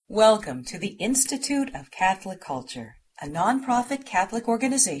Welcome to the Institute of Catholic Culture, a nonprofit Catholic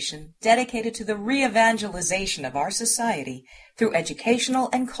organization dedicated to the re-evangelization of our society through educational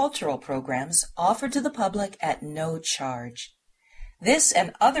and cultural programs offered to the public at no charge. This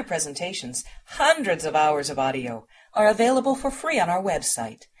and other presentations, hundreds of hours of audio, are available for free on our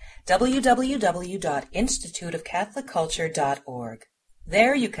website, www.instituteofcatholicculture.org.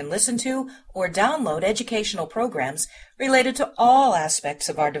 There you can listen to or download educational programs related to all aspects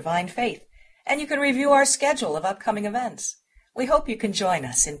of our divine faith, and you can review our schedule of upcoming events. We hope you can join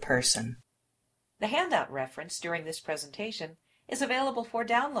us in person. The handout reference during this presentation is available for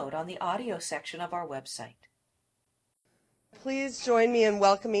download on the audio section of our website. Please join me in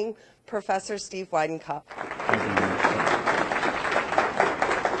welcoming Professor Steve Weidenkopf.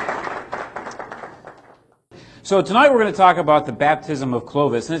 So tonight we're going to talk about the baptism of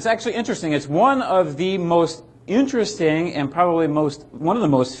Clovis, and it's actually interesting. It's one of the most interesting and probably one of the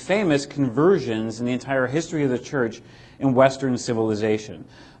most famous conversions in the entire history of the Church in Western civilization.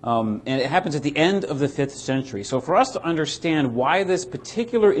 And it happens at the end of the 5th century. So for us to understand why this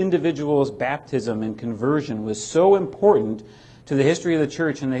particular individual's baptism and conversion was so important to the history of the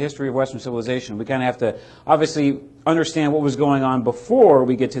Church and the history of Western civilization, we kind of have to obviously understand what was going on before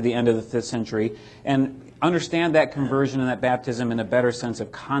we get to the end of the 5th century and understand that conversion and that baptism in a better sense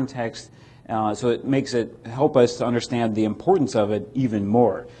of context, so it makes it help us to understand the importance of it even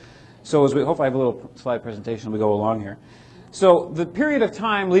more. So as we hopefully I have a little slide presentation as we go along here. So the period of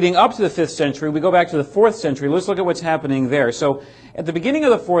time leading up to the 5th century, we go back to the 4th century. Let's look at what's happening there. So at the beginning of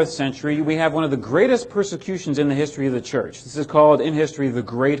the 4th century, we have one of the greatest persecutions in the history of the Church. This is called, in history, the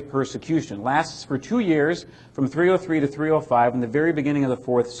Great Persecution. It lasts for 2 years, from 303 to 305, in the very beginning of the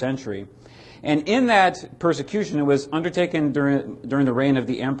 4th century. And in that persecution, it was undertaken during the reign of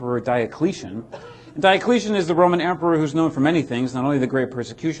the Emperor Diocletian. And Diocletian is the Roman emperor who's known for many things, not only the Great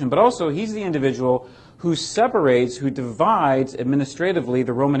Persecution, but also he's the individual who divides administratively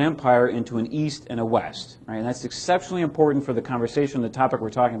the Roman Empire into an East and a West. Right? And that's exceptionally important for the conversation, the topic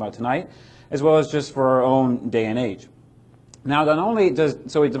we're talking about tonight, as well as just for our own day and age. Now,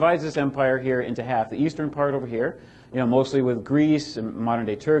 so he divides this empire here into half. The eastern part over here, mostly with Greece and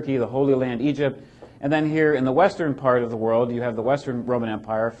modern-day Turkey, the Holy Land, Egypt. And then here in the western part of the world, you have the Western Roman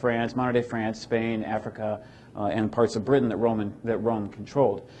Empire, France, modern-day France, Spain, Africa, and parts of Britain that Rome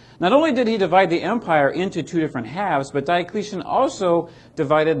controlled. Not only did he divide the empire into two different halves, but Diocletian also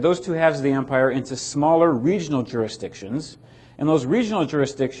divided those two halves of the empire into smaller regional jurisdictions. And those regional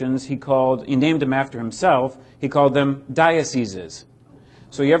jurisdictions he named them after himself. He called them dioceses.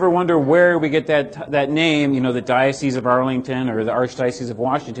 So you ever wonder where we get that name, the Diocese of Arlington or the Archdiocese of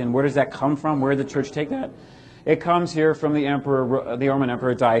Washington? Where does that come from? Where did the Church take that? It comes here from the Roman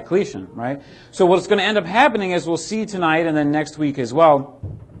Emperor Diocletian, right? So what's going to end up happening, as we'll see tonight and then next week as well,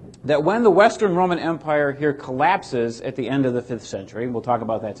 that when the Western Roman Empire here collapses at the end of the 5th century, we'll talk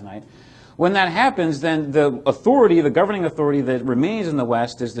about that tonight, when that happens, then the governing authority that remains in the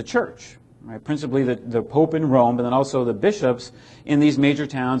West is the Church. Right, principally the Pope in Rome, but then also the bishops in these major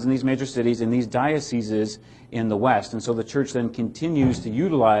towns, in these major cities, in these dioceses in the West. And so the Church then continues to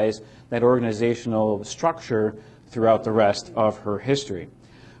utilize that organizational structure throughout the rest of her history.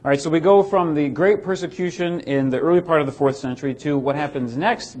 All right, so we go from the Great Persecution in the early part of the 4th century to what happens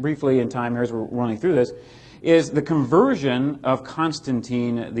next, briefly in time here as we're running through this, is the conversion of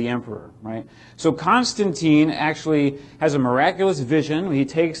Constantine the emperor, right? So Constantine actually has a miraculous vision. He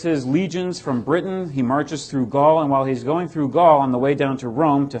takes his legions from Britain, he marches through Gaul, and while he's going through Gaul on the way down to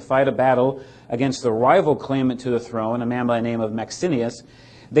Rome to fight a battle against the rival claimant to the throne, a man by the name of Maxinius,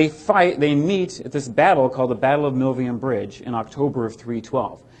 they meet at this battle called the Battle of Milvian Bridge in October of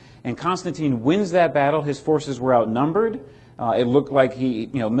 312. And Constantine wins that battle. His forces were outnumbered. It looked like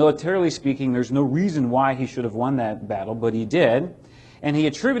militarily speaking, there's no reason why he should have won that battle, but he did. And he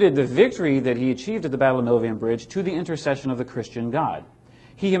attributed the victory that he achieved at the Battle of Milvian Bridge to the intercession of the Christian God.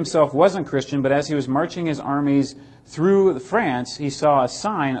 He himself wasn't Christian, but as he was marching his armies through France, he saw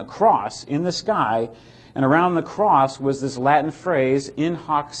a cross in the sky, and around the cross was this Latin phrase, in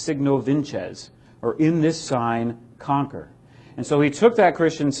hoc signo vinces, or in this sign conquer. And so he took that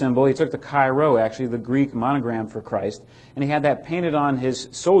Christian symbol, he took the Chi-Rho, actually the Greek monogram for Christ, and he had that painted on his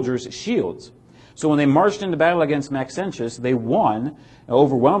soldiers' shields. So when they marched into battle against Maxentius, they won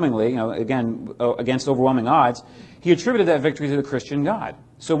overwhelmingly, against overwhelming odds. He attributed that victory to the Christian God.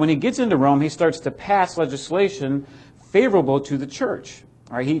 So when he gets into Rome, he starts to pass legislation favorable to the Church.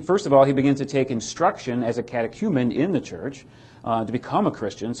 All right, first of all, he begins to take instruction as a catechumen in the Church to become a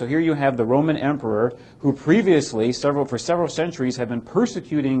Christian. So here you have the Roman emperor who previously, for several centuries, had been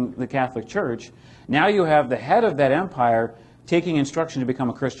persecuting the Catholic Church. Now you have the head of that empire taking instruction to become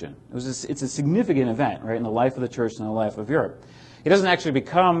a Christian. It's a significant event, right, in the life of the church and the life of Europe. He doesn't actually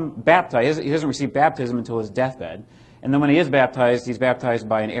become baptized. He doesn't receive baptism until his deathbed. And then when he is baptized, he's baptized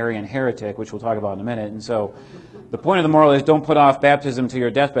by an Arian heretic, which we'll talk about in a minute. And so the point of the moral is don't put off baptism to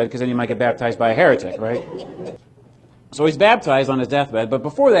your deathbed, because then you might get baptized by a heretic, right? So he's baptized on his deathbed. But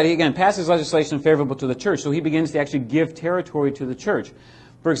before that, he again passes legislation favorable to the church. So he begins to actually give territory to the church.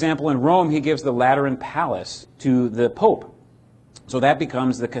 For example, in Rome, he gives the Lateran Palace to the Pope. So that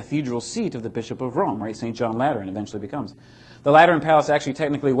becomes the cathedral seat of the Bishop of Rome, right? St. John Lateran eventually becomes. The Lateran Palace actually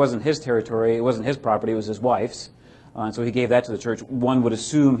technically wasn't his territory. It wasn't his property. It was his wife's. And so he gave that to the church. One would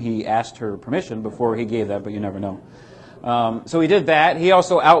assume he asked her permission before he gave that, but you never know. So he did that. He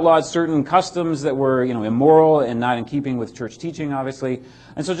also outlawed certain customs that were, immoral and not in keeping with church teaching, obviously.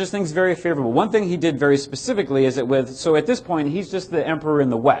 And so just things very favorable. One thing he did very specifically is that so at this point, he's just the emperor in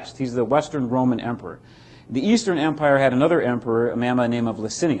the West. He's the Western Roman emperor. The Eastern Empire had another emperor, a man by the name of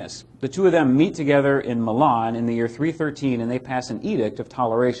Licinius. The two of them meet together in Milan in the year 313, and they pass an edict of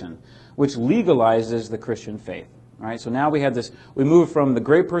toleration, which legalizes the Christian faith. All right, so now we move from the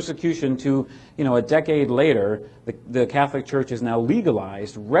great persecution to, a decade later, the Catholic Church is now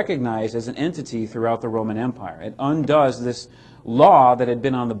legalized, recognized as an entity throughout the Roman Empire. It undoes this law that had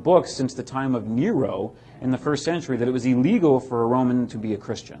been on the books since the time of Nero in the first century, that it was illegal for a Roman to be a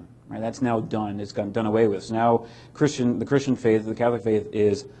Christian. Right, that's now done. It's gotten done away with. So now the Christian faith, the Catholic faith,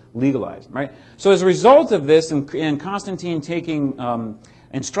 is legalized. Right. So as a result of this, and Constantine taking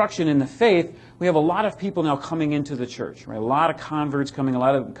instruction in the faith, we have a lot of people now coming into the church, right? A lot of converts coming, a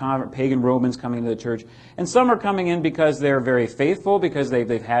lot of pagan Romans coming into the church, and some are coming in because they're very faithful, because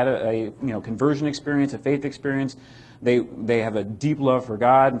they've had a conversion experience, a faith experience. They have a deep love for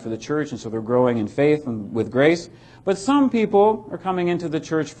God and for the church, and so they're growing in faith and with grace. But some people are coming into the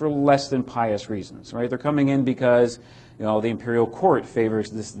church for less than pious reasons, right? They're coming in because the imperial court favors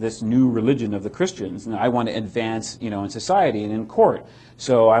this new religion of the Christians, and I want to advance, in society and in court.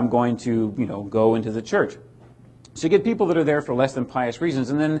 So I'm going to, go into the church. So you get people that are there for less than pious reasons,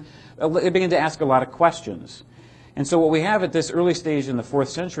 and then they begin to ask a lot of questions. And so what we have at this early stage in the 4th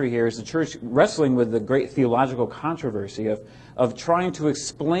century here is the church wrestling with the great theological controversy of trying to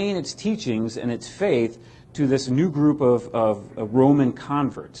explain its teachings and its faith to this new group of Roman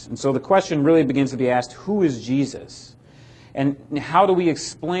converts. And so the question really begins to be asked, who is Jesus? And how do we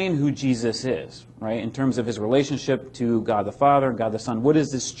explain who Jesus is, right, in terms of his relationship to God the Father and God the Son? What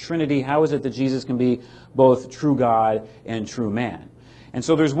is this Trinity? How is it that Jesus can be both true God and true man? And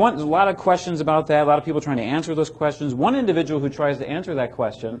so there's a lot of questions about that, a lot of people trying to answer those questions. One individual who tries to answer that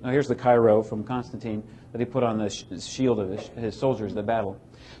question, here's the Chi-Rho from Constantine that he put on the shield of his soldiers, the battle.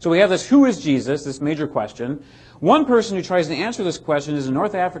 So we have this, who is Jesus, this major question. One person who tries to answer this question is a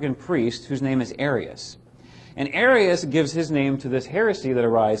North African priest whose name is Arius. And Arius gives his name to this heresy that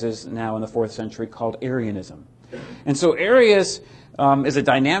arises now in the 4th century called Arianism. And so Arius is a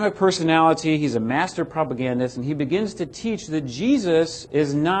dynamic personality. He's a master propagandist, and he begins to teach that Jesus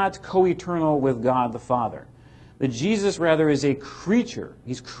is not co-eternal with God the Father. That Jesus, rather, is a creature.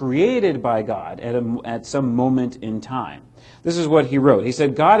 He's created by God at some moment in time. This is what he wrote. He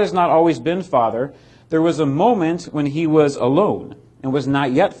said, God has not always been Father. There was a moment when he was alone and was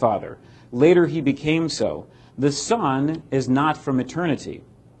not yet Father. Later he became so. The Son is not from eternity.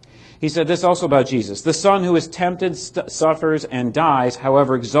 He said this also about Jesus. The Son who is tempted, suffers, and dies,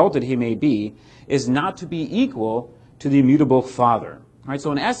 however exalted he may be, is not to be equal to the immutable Father. All right,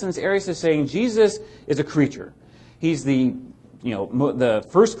 so in essence, Arius is saying Jesus is a creature. He's the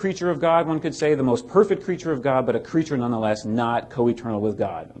first creature of God, one could say, the most perfect creature of God, but a creature nonetheless not co-eternal with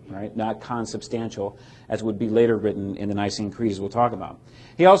God, right? Not consubstantial, as would be later written in the Nicene Creed, as we'll talk about.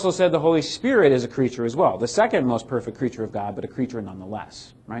 He also said the Holy Spirit is a creature as well, the second most perfect creature of God, but a creature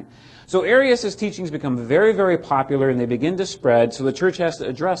nonetheless, right? So Arius' teachings become very, very popular, and they begin to spread, so the church has to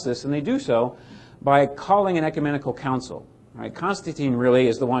address this, and they do so by calling an ecumenical council. Right? Constantine really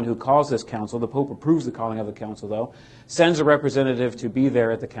is the one who calls this council. The Pope approves the calling of the council, though, sends a representative to be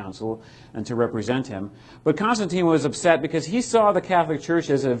there at the council and to represent him. But Constantine was upset because he saw the Catholic Church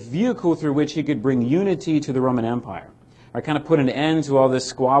as a vehicle through which he could bring unity to the Roman Empire. Or kind of put an end to all this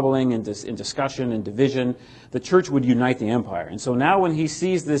squabbling and discussion and division. The church would unite the empire. And so now when he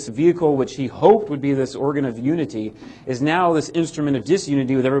sees this vehicle, which he hoped would be this organ of unity, is now this instrument of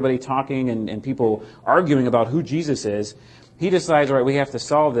disunity with everybody talking and people arguing about who Jesus is, he decides, all right, we have to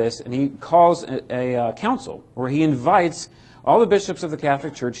solve this, and he calls a council where he invites all the bishops of the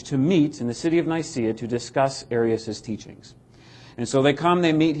Catholic Church to meet in the city of Nicaea to discuss Arius' teachings. And so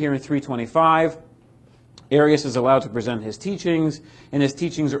they meet here in 325. Arius is allowed to present his teachings, and his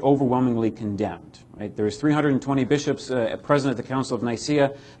teachings are overwhelmingly condemned. Right? There's 320 bishops present at the Council of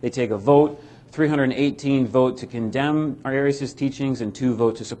Nicaea. They take a vote. 318 vote to condemn Arius' teachings, and 2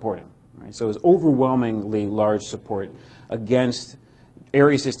 vote to support him. Right? So it was overwhelmingly large support against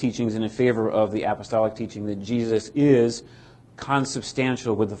Arius' teachings and in favor of the apostolic teaching that Jesus is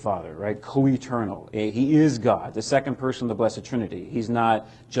consubstantial with the Father, right? Co-eternal. He is God, the second person of the Blessed Trinity. He's not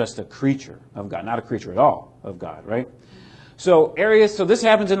just a creature of God, not a creature at all of God, right? So this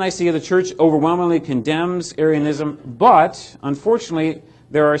happens in Nicaea. The church overwhelmingly condemns Arianism, but unfortunately,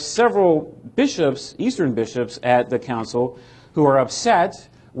 there are several bishops, Eastern bishops at the council, who are upset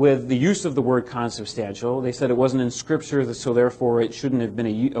with the use of the word consubstantial. They said it wasn't in Scripture, so therefore it shouldn't have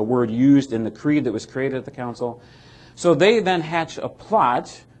been a word used in the creed that was created at the council. So they then hatch a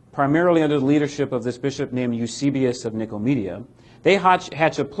plot, primarily under the leadership of this bishop named Eusebius of Nicomedia. They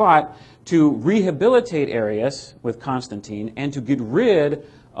hatch a plot to rehabilitate Arius with Constantine and to get rid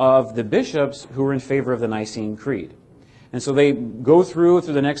of the bishops who were in favor of the Nicene Creed. And so they go through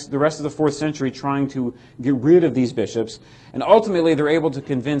the rest of the 4th century trying to get rid of these bishops. And ultimately, they're able to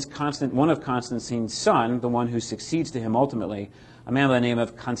convince one of Constantine's son, the one who succeeds to him ultimately, a man by the name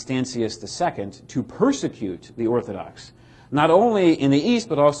of Constantius II, to persecute the Orthodox, not only in the East,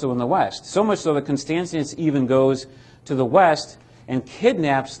 but also in the West. So much so that Constantius even goes to the West and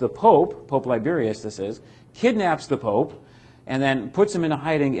kidnaps the Pope, Pope Liberius this is, kidnaps the Pope, and then puts him into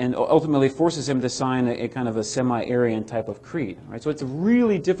hiding and ultimately forces him to sign a kind of a semi-Arian type of creed. Right? So it's a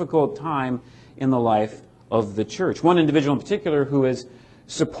really difficult time in the life of the church. One individual in particular who is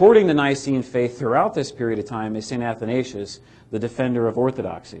supporting the Nicene faith throughout this period of time is St. Athanasius, the defender of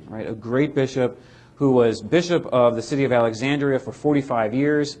orthodoxy, right? A great bishop who was bishop of the city of Alexandria for 45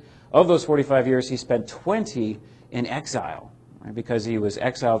 years. Of those 45 years, he spent 20 in exile, right? Because he was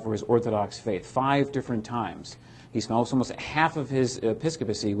exiled for his Orthodox faith 5 different times. He spent almost half of his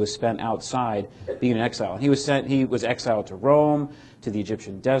episcopacy was spent outside being in exile. He was exiled to Rome, to the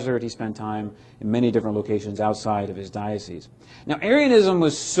Egyptian desert. He spent time in many different locations outside of his diocese. Now, Arianism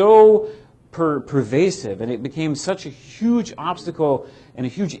was so pervasive, and it became such a huge obstacle and a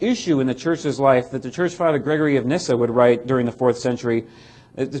huge issue in the church's life that the church father Gregory of Nyssa would write during the 4th century.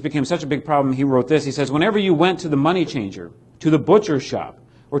 This became such a big problem, he wrote this. He says, whenever you went to the money changer, to the butcher's shop,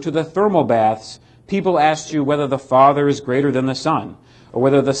 or to the thermal baths, people asked you whether the Father is greater than the Son, or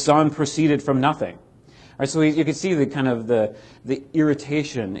whether the Son proceeded from nothing. All right, so you can see the kind of the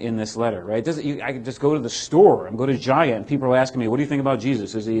irritation in this letter, right? I could just go to the store, go to Giant, and people are asking me, what do you think about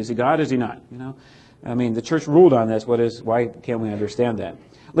Jesus? Is he God? Is he not? You know, I mean, the church ruled on this. Why can't we understand that?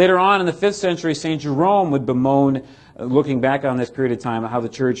 Later on in the 5th century, St. Jerome would bemoan, looking back on this period of time, how the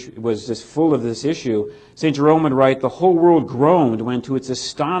church was just full of this issue. St. Jerome would write, the whole world groaned when to its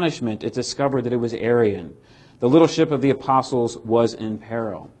astonishment it discovered that it was Arian. The little ship of the apostles was in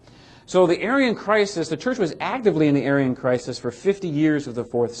peril. So the Arian crisis, the church was actively in the Arian crisis for 50 years of the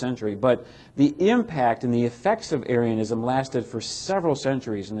 4th century, but the impact and the effects of Arianism lasted for several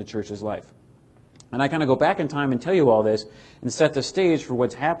centuries in the church's life. And I kind of go back in time and tell you all this and set the stage for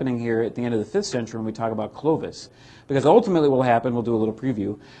what's happening here at the end of the 5th century when we talk about Clovis. Because ultimately what will happen, we'll do a little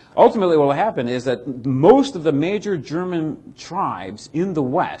preview, ultimately what will happen is that most of the major German tribes in the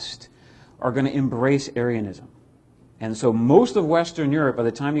West are going to embrace Arianism. And so most of Western Europe, by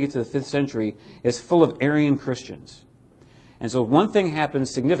the time you get to the 5th century, is full of Arian Christians. And so one thing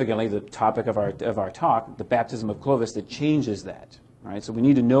happens significantly, the topic of our talk, the baptism of Clovis, that changes that. Right? So we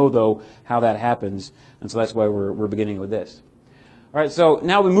need to know, though, how that happens, and so that's why we're beginning with this. All right, so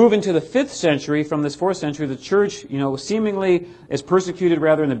now we move into the 5th century. From this 4th century, the church, seemingly is persecuted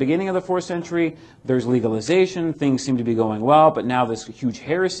rather in the beginning of the 4th century. There's legalization. Things seem to be going well, but now this huge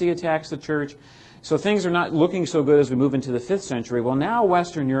heresy attacks the church. So things are not looking so good as we move into the 5th century. Well, now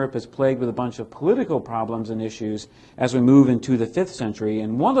Western Europe is plagued with a bunch of political problems and issues as we move into the 5th century.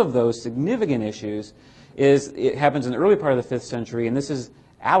 And one of those significant issues it happens in the early part of the 5th century, and this is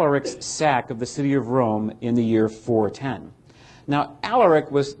Alaric's sack of the city of Rome in the year 410. Now,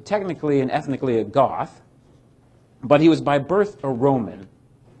 Alaric was technically and ethnically a Goth, but he was by birth a Roman.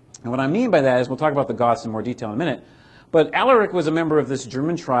 And what I mean by that is, we'll talk about the Goths in more detail in a minute, but Alaric was a member of this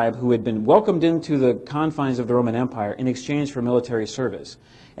German tribe who had been welcomed into the confines of the Roman Empire in exchange for military service.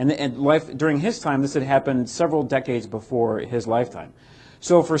 And life during his time, this had happened several decades before his lifetime.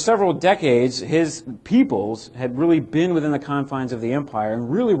 So for several decades, his peoples had really been within the confines of the empire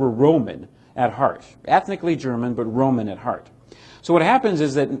and really were Roman at heart. Ethnically German, but Roman at heart. So what happens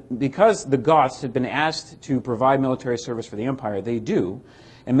is that because the Goths had been asked to provide military service for the empire, they do.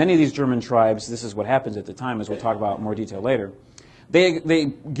 And many of these German tribes, this is what happens at the time, as we'll talk about in more detail later,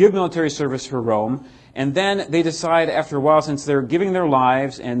 They give military service for Rome, and then they decide after a while, since they're giving their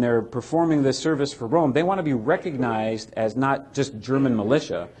lives and they're performing this service for Rome, they want to be recognized as not just German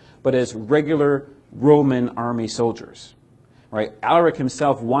militia, but as regular Roman army soldiers. Right? Alaric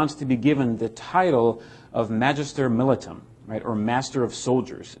himself wants to be given the title of Magister Militum, right, or Master of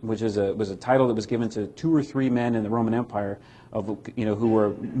Soldiers, which was a title that was given to 2 or 3 men in the Roman Empire who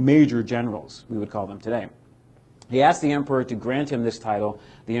were major generals, we would call them today. He asked the emperor to grant him this title.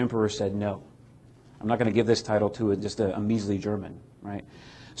 The emperor said, no, I'm not going to give this title to just a measly German, right?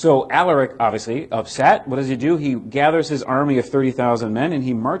 So Alaric, obviously, upset. What does he do? He gathers his army of 30,000 men and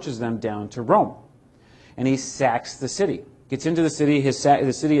he marches them down to Rome. And he sacks the city. Gets into the city.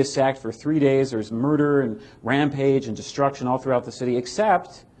 The city is sacked for 3 days. There's murder and rampage and destruction all throughout the city,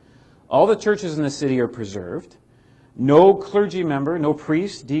 except all the churches in the city are preserved. No clergy member, no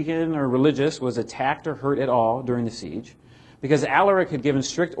priest, deacon, or religious was attacked or hurt at all during the siege, because Alaric had given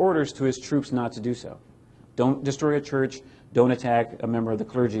strict orders to his troops not to do so. Don't destroy a church. Don't attack a member of the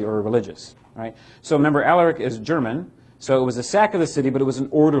clergy or a religious. Right? So remember, Alaric is German, so it was a sack of the city, but it was an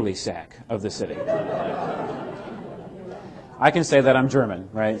orderly sack of the city. I can say that I'm German,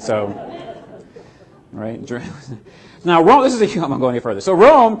 right? So, right? Now, Rome. This is I'm not going any further. So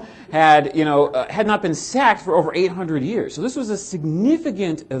Rome had not been sacked for over 800 years. So this was a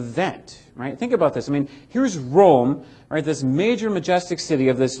significant event, right? Think about this. I mean, here's Rome, right? This major, majestic city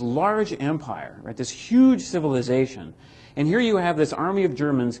of this large empire, right? This huge civilization. And here you have this army of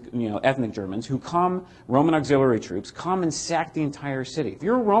Germans, ethnic Germans, who come, Roman auxiliary troops, come and sack the entire city. If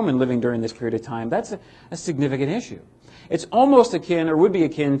you're a Roman living during this period of time, that's a significant issue. It's almost akin, or would be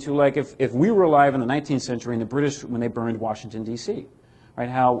akin to, like if we were alive in the 19th century and the British, when they burned Washington, D.C., right?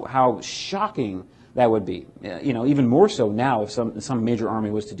 How shocking that would be. Even more so now if some major army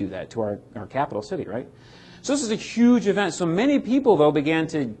was to do that to our capital city, right? So this is a huge event. So many people, though, began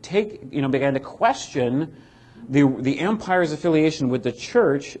to question the empire's affiliation with the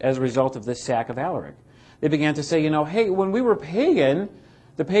church as a result of this sack of Alaric. They began to say, hey, when we were pagan,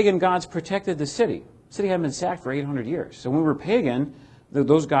 the pagan gods protected the city. The city hadn't been sacked for 800 years. So when we were pagan,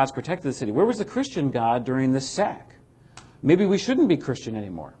 those gods protected the city. Where was the Christian God during this sack? Maybe we shouldn't be Christian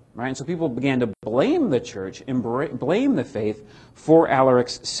anymore, right? And so people began to blame the church and blame the faith for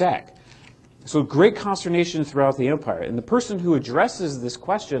Alaric's sack. So great consternation throughout the empire. And the person who addresses this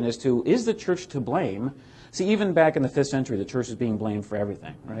question is the church to blame? See, even back in the 5th century, the church is being blamed for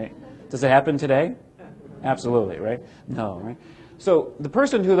everything, right? Does it happen today? Absolutely, right? No, right? So the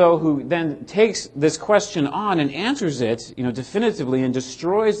person who then takes this question on and answers it, definitively and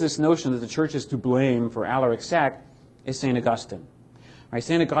destroys this notion that the church is to blame for Alaric's sack is St. Augustine. Right?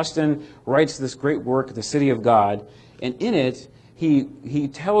 St. Augustine writes this great work, The City of God, and in it he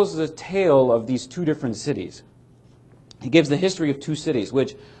tells the tale of these 2 different cities. He gives the history of 2 cities,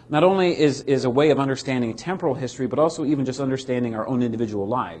 which not only is a way of understanding temporal history, but also even just understanding our own individual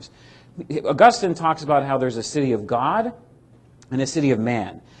lives. Augustine talks about how there's a city of God and a city of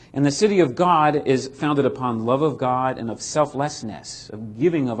man. And the city of God is founded upon love of God and of selflessness, of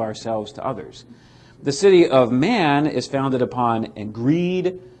giving of ourselves to others. The city of man is founded upon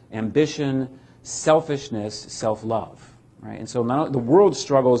greed, ambition, selfishness, self-love. Right? And so the world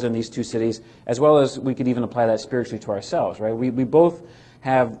struggles in these 2 cities, as well as we could even apply that spiritually to ourselves. Right? We both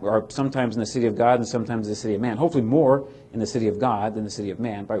are sometimes in the city of God and sometimes in the city of man. Hopefully more in the city of God than the city of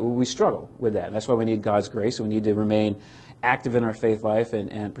man. But we struggle with that. That's why we need God's grace, and we need to remain active in our faith life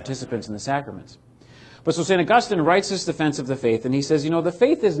and participants in the sacraments. But so St. Augustine writes this defense of the faith, and he says, the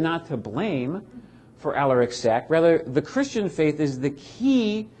faith is not to blame for Alaric's sack. Rather, the Christian faith is the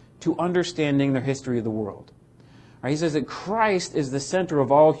key to understanding the history of the world. Right? He says that Christ is the center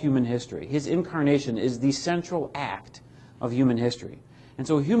of all human history. His incarnation is the central act of human history. And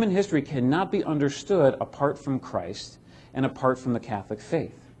so human history cannot be understood apart from Christ and apart from the Catholic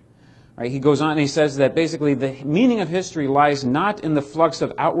faith. Right? He goes on and he says that basically the meaning of history lies not in the flux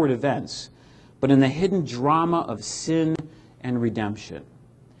of outward events, but in the hidden drama of sin and redemption.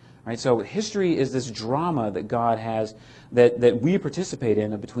 Right? So history is this drama that God has, that we participate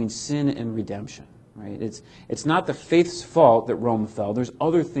in, between sin and redemption. Right? It's not the faith's fault that Rome fell. There's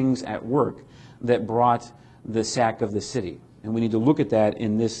other things at work that brought the sack of the city. And we need to look at that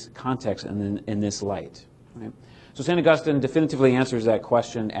in this context and in this light. Right? So St. Augustine definitively answers that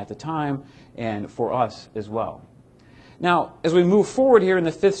question at the time and for us as well. Now, as we move forward here in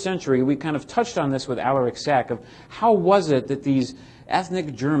the 5th century, we kind of touched on this with Alaric's sack of how was it that these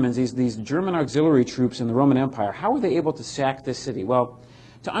ethnic Germans, these German auxiliary troops in the Roman Empire, how were they able to sack this city? Well,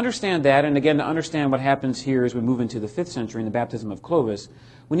 To understand that, and again to understand what happens here as we move into the 5th century in the baptism of Clovis,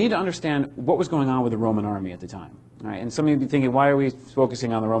 we need to understand what was going on with the Roman army at the time. All right? And some of you may be thinking, why are we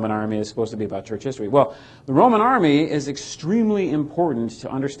focusing on the Roman army? It's supposed to be about church history. Well, the Roman army is extremely important to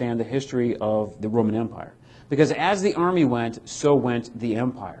understand the history of the Roman Empire. Because as the army went, so went the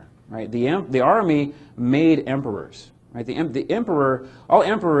empire. Right? The army made emperors. Right? The emperor,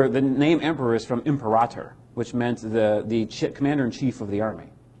 the name emperor is from imperator, which meant the commander-in-chief of the army.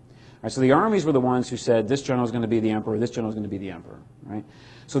 Right, so the armies were the ones who said, this general is going to be the emperor, this general is going to be the emperor. Right?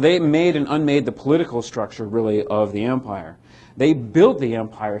 So they made and unmade the political structure, really, of the empire. They built the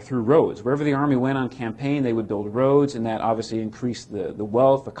empire through roads. Wherever the army went on campaign, they would build roads, and that obviously increased the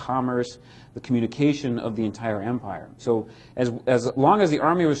wealth, the commerce, the communication of the entire empire. So as long as the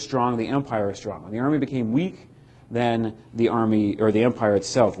army was strong, the empire was strong. When the army became weak, then the army, or the empire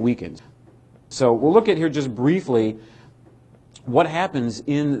itself, weakened. So we'll look at here just briefly what happens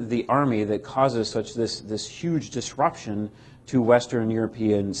in the army that causes such this huge disruption to Western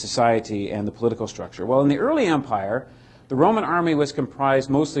European society and the political structure. Well, in the early empire, the Roman army was comprised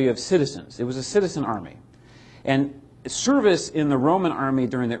mostly of citizens. It was a citizen army. And service in the Roman army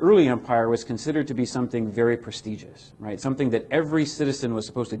during the early empire was considered to be something very prestigious, right? Something that every citizen was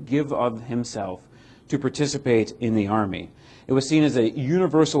supposed to give of himself to participate in the army. It was seen as a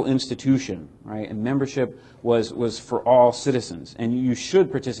universal institution, right? And membership was for all citizens, and you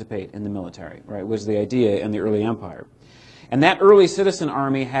should participate in the military, right? Was the idea in the early empire. And that early citizen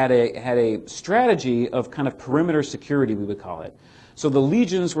army had a strategy of kind of perimeter security, we would call it. So the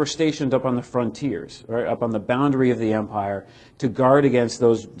legions were stationed up on the frontiers, right, up on the boundary of the empire, to guard against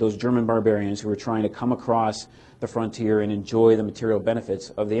those German barbarians who were trying to come across the frontier and enjoy the material benefits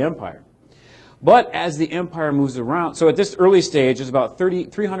of the empire. But as the empire moves around, so at this early stage, there's about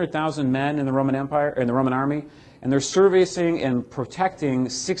 300,000 men in the Roman Empire, in the Roman army, and they're servicing and protecting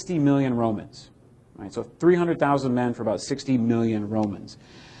 60 million Romans. Right? So 300,000 men for about 60 million Romans.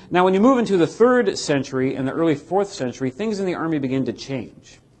 Now, when you move into the 3rd century and the early 4th century, things in the army begin to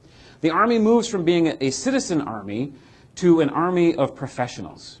change. The army moves from being a citizen army to an army of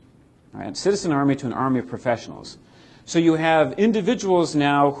professionals. Right? A citizen army to an army of professionals. So you have individuals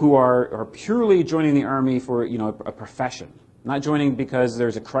now who are purely joining the army for, a profession. Not joining because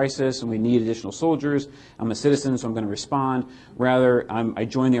there's a crisis and we need additional soldiers. I'm a citizen, so I'm going to respond. Rather, I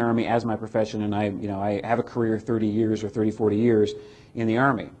join the army as my profession, and I have a career 30 years or 30, 40 years in the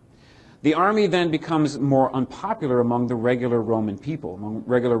army. The army then becomes more unpopular among the regular Roman people, among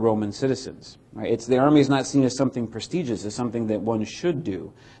regular Roman citizens. Right? The army is not seen as something prestigious, as something that one should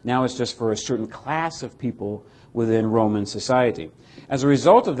do. Now it's just for a certain class of people within Roman society. As a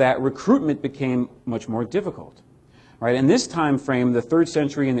result of that, recruitment became much more difficult. Right? In this time frame, the 3rd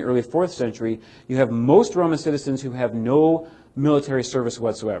century and the early 4th century, you have most Roman citizens who have no military service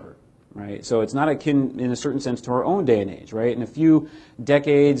whatsoever. Right? So it's not akin, in a certain sense, to our own day and age. Right? In a few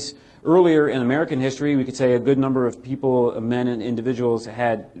decades earlier in American history, we could say a good number of people, men and individuals,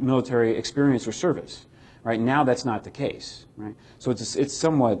 had military experience or service. Right? Now that's not the case. Right? So it's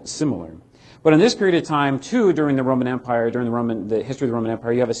somewhat similar. But in this period of time, too, during the Roman Empire, during the history of the Roman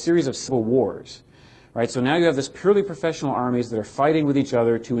Empire, you have a series of civil wars. Right? So now you have this purely professional armies that are fighting with each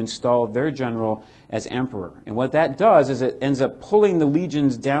other to install their general as emperor. And what that does is it ends up pulling the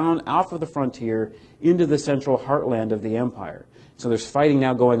legions down off of the frontier into the central heartland of the empire. So there's fighting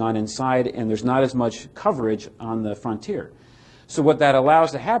now going on inside, and there's not as much coverage on the frontier. So what that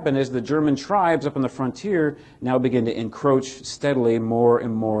allows to happen is the German tribes up on the frontier now begin to encroach steadily more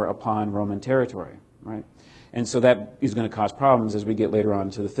and more upon Roman territory. Right? And so that is going to cause problems as we get later on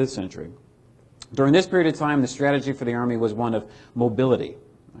to the 5th century. During this period of time, the strategy for the army was one of mobility.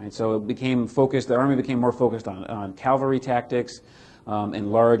 Right? So the army became more focused on cavalry tactics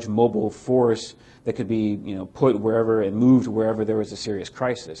and large mobile force that could be put wherever and moved wherever there was a serious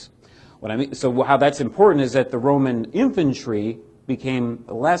crisis. So how that's important is that the Roman infantry became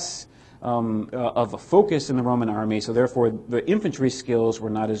less of a focus in the Roman army, so therefore the infantry skills were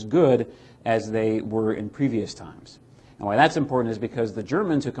not as good as they were in previous times. And why that's important is because the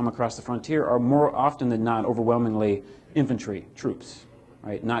Germans who come across the frontier are more often than not overwhelmingly infantry troops,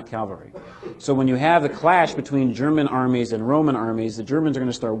 right? Not cavalry. So when you have the clash between German armies and Roman armies, the Germans are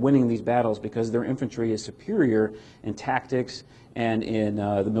going to start winning these battles because their infantry is superior in tactics and in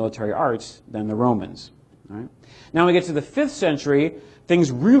the military arts than the Romans. Right? Now when we get to the 5th century,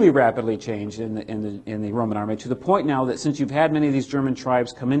 things really rapidly changed in the Roman army, to the point now that since you've had many of these German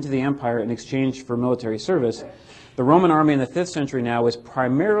tribes come into the empire in exchange for military service, the Roman army in the 5th century now is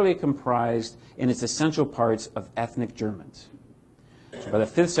primarily comprised in its essential parts of ethnic Germans. So by the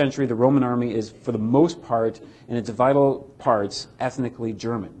 5th century, the Roman army is, for the most part, in its vital parts, ethnically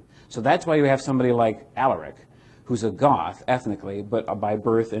German. So that's why you have somebody like Alaric, who's a Goth ethnically, but by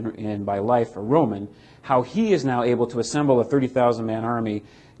birth and by life a Roman, how he is now able to assemble a 30,000-man army,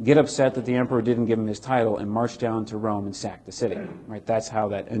 get upset that the emperor didn't give him his title, and march down to Rome and sack the city. Right? That's how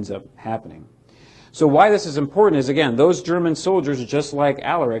that ends up happening. So why this is important is, again, those German soldiers, just like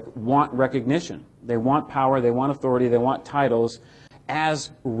Alaric, want recognition. They want power, they want authority, they want titles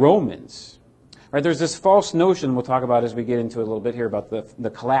as Romans. Right? There's this false notion we'll talk about as we get into it a little bit here about the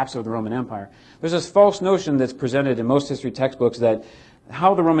collapse of the Roman Empire. There's this false notion that's presented in most history textbooks that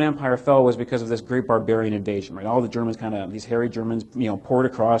how the Roman Empire fell was because of this great barbarian invasion. Right? All the Germans these hairy Germans, poured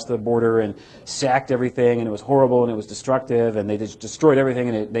across the border and sacked everything, and it was horrible and it was destructive, and they just destroyed everything,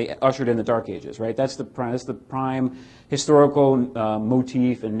 and they ushered in the Dark Ages. Right? That's the prime historical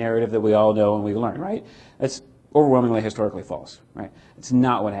motif and narrative that we all know and we learn. Right? That's overwhelmingly historically false. Right? It's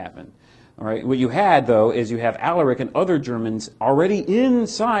not what happened. All right. What you had, though, is you have Alaric and other Germans already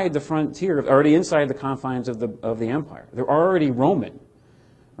inside the frontier, already inside the confines of the empire. They're already Roman,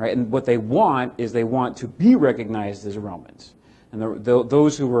 right? And what they want is they want to be recognized as Romans. And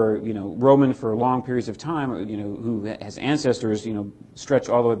those who were, Roman for long periods of time, who has ancestors, stretch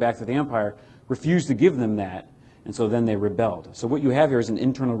all the way back to the empire, refused to give them that, and so then they rebelled. So what you have here is an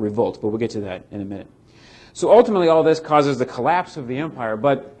internal revolt, but we'll get to that in a minute. So ultimately, all this causes the collapse of the empire,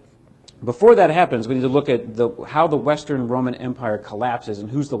 but before that happens, we need to look at how the Western Roman Empire collapses and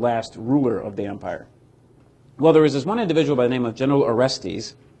who's the last ruler of the empire. Well, there was this one individual by the name of General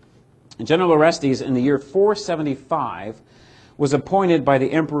Orestes. And General Orestes, in the year 475, was appointed by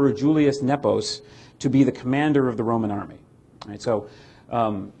the Emperor Julius Nepos to be the commander of the Roman army. Right, so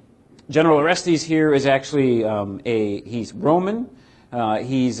General Orestes here is actually he's Roman.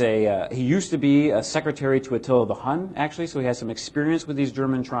 He used to be a secretary to Attila the Hun, actually, so he has some experience with these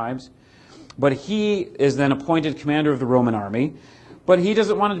German tribes. But he is then appointed commander of the Roman army. But he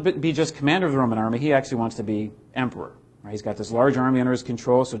doesn't want to be just commander of the Roman army. He actually wants to be emperor. Right? He's got this large army under his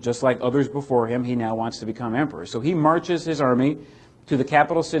control, so just like others before him, he now wants to become emperor. So he marches his army to the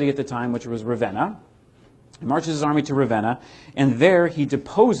capital city at the time, which was Ravenna. He marches his army to Ravenna, and there he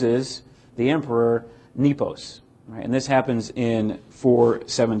deposes the emperor Nepos. Right? And this happens in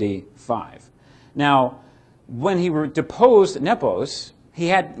 475. Now, when he deposed Nepos, he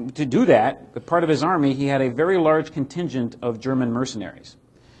had to do that, but part of his army, he had a very large contingent of German mercenaries.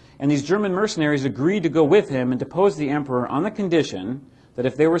 And these German mercenaries agreed to go with him and depose the emperor on the condition that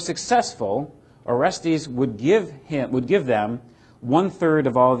if they were successful, Orestes would give them 1/3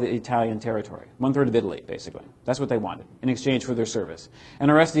 of all the Italian territory, 1/3 of Italy, basically. That's what they wanted in exchange for their service. And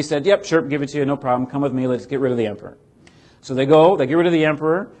Orestes said, "Yep, sure, give it to you, no problem. Come with me, let's get rid of the emperor." So they go, they get rid of the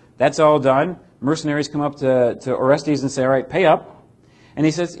emperor. That's all done. Mercenaries come up to Orestes and say, "All right, pay up." And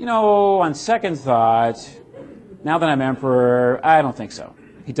he says, on second thought, now that I'm emperor, I don't think so.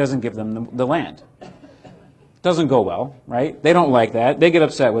 He doesn't give them the land. Doesn't go well, right? They don't like that. They get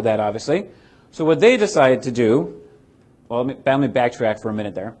upset with that, obviously. So what they decide to do, well, let me backtrack for a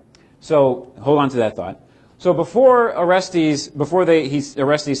minute there. So hold on to that thought. So before Orestes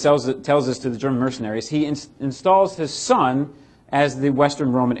tells this to the German mercenaries, he installs his son as the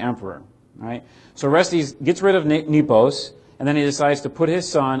Western Roman emperor, right? So Orestes gets rid of Nepos, and then he decides to put his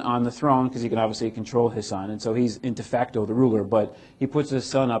son on the throne because he can obviously control his son, and so he's in de facto the ruler, but he puts his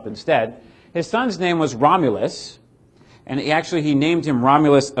son up instead. His son's name was Romulus, and he named him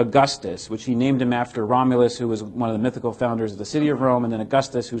Romulus Augustus, which he named him after Romulus, who was one of the mythical founders of the city of Rome, and then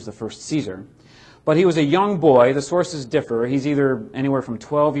Augustus, who's the first Caesar. But he was a young boy. The sources differ. He's either anywhere from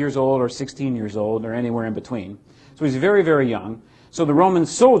 12 years old or 16 years old or anywhere in between. So he's very, very young. So the Roman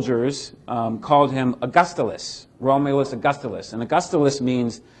soldiers called him Augustulus, Romulus Augustulus. And Augustulus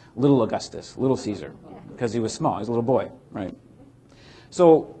means little Augustus, little Caesar, because he was small. He was a little boy, right?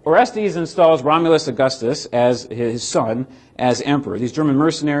 So Orestes installs Romulus Augustus as his son as emperor. These German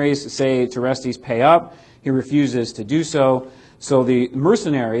mercenaries say to Orestes, pay up. He refuses to do so. So the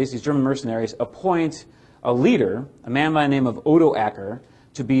mercenaries, these German mercenaries, appoint a leader, a man by the name of Odoacer,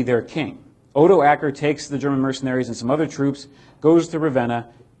 to be their king. Odoacer takes the German mercenaries and some other troops, goes to Ravenna,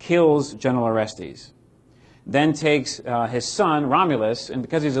 kills General Orestes. Then takes his son, Romulus, and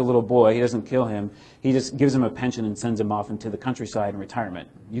because he's a little boy, he doesn't kill him. He just gives him a pension and sends him off into the countryside in retirement.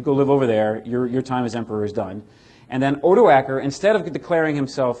 You go live over there. Your time as emperor is done. And then Odoacer, instead of declaring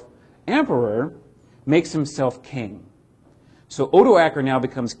himself emperor, makes himself king. So Odoacer now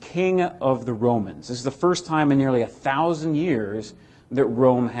becomes king of the Romans. This is the first time in nearly 1,000 years that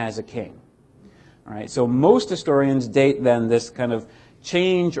Rome has a king. All right, so most historians date then this kind of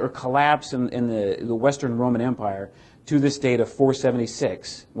change or collapse in the Western Roman Empire to this date of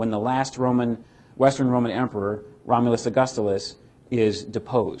 476, when the last Western Roman emperor, Romulus Augustulus, is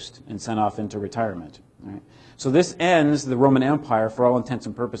deposed and sent off into retirement. Right? So this ends the Roman Empire, for all intents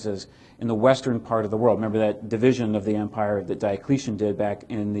and purposes, in the western part of the world. Remember that division of the empire that Diocletian did back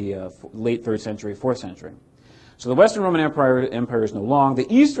in the late 3rd century, 4th century. So the Western Roman Empire is no longer.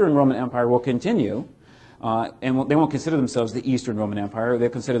 The Eastern Roman Empire will continue, and they won't consider themselves the Eastern Roman Empire. They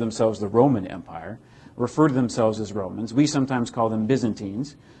consider themselves the Roman Empire, refer to themselves as Romans. We sometimes call them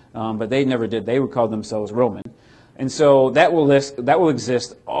Byzantines, but they never did. They would call themselves Roman. And so that will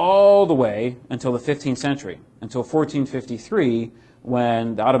exist all the way until the 15th century, until 1453,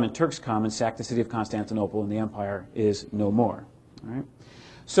 when the Ottoman Turks come and sack the city of Constantinople and the empire is no more. All right?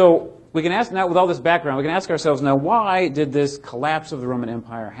 So we can ask now, with all this background, we can ask ourselves now, why did this collapse of the Roman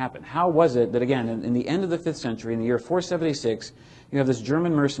Empire happen? How was it that, again, in the end of the 5th century, in the year 476, you have this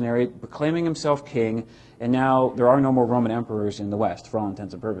German mercenary proclaiming himself king, and now there are no more Roman emperors in the West, for all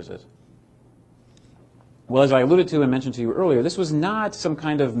intents and purposes? Well, as I alluded to and mentioned to you earlier, this was not some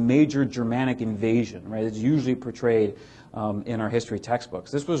kind of major Germanic invasion, right? It's usually portrayed in our history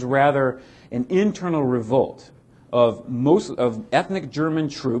textbooks. This was rather an internal revolt of ethnic German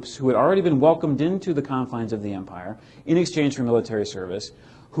troops who had already been welcomed into the confines of the empire in exchange for military service,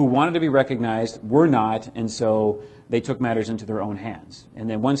 who wanted to be recognized, were not, and so they took matters into their own hands. And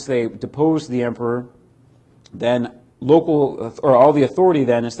then once they deposed the emperor, then all the authority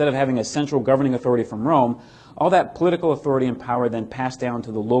then, instead of having a central governing authority from Rome, all that political authority and power then passed down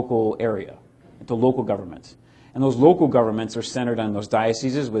to the local area, to local governments. And those local governments are centered on those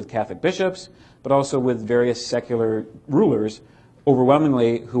dioceses with Catholic bishops, but also with various secular rulers,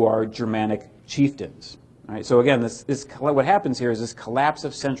 overwhelmingly who are Germanic chieftains. All right, so again, what happens here is this collapse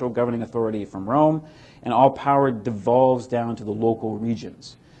of central governing authority from Rome, and all power devolves down to the local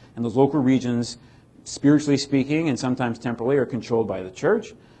regions. And those local regions, spiritually speaking, and sometimes temporally, are controlled by the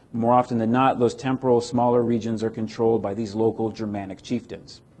church. More often than not, those temporal, smaller regions are controlled by these local Germanic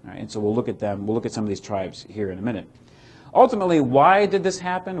chieftains. All right, and so we'll look at them. We'll look at some of these tribes here in a minute. Ultimately, why did this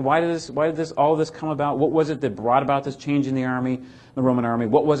happen? Why did all of this come about? What was it that brought about this change in the army, the Roman army?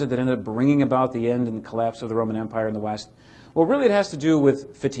 What was it that ended up bringing about the end and the collapse of the Roman Empire in the West? Well, really, it has to do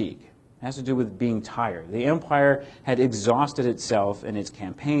with fatigue. It has to do with being tired. The empire had exhausted itself in its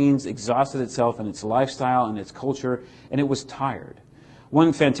campaigns, exhausted itself in its lifestyle and its culture, and it was tired.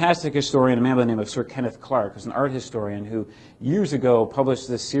 One fantastic historian, a man by the name of Sir Kenneth Clarke, was an art historian who years ago produced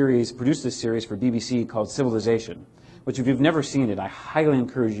this series for BBC called Civilization, which if you've never seen it, I highly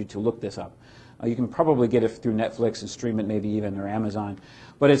encourage you to look this up. You can probably get it through Netflix and stream it maybe even, or Amazon.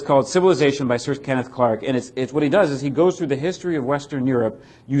 But it's called Civilization by Sir Kenneth Clarke, and it's what he does is he goes through the history of Western Europe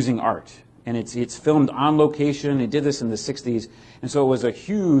using art. And it's filmed on location. He did this in the 60s, and so it was a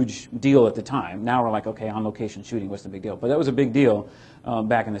huge deal at the time. Now we're like, okay, on location shooting, what's the big deal? But that was a big deal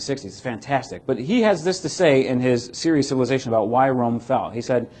back in the 60s. It's fantastic. But he has this to say in his series Civilization about why Rome fell. He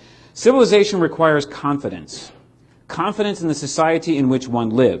said, civilization requires confidence. Confidence in the society in which one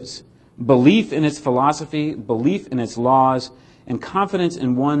lives. Belief in its philosophy, belief in its laws, and confidence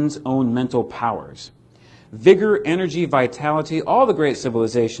in one's own mental powers. Vigor, energy, vitality, all the great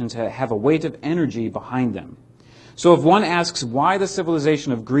civilizations have a weight of energy behind them. So if one asks why the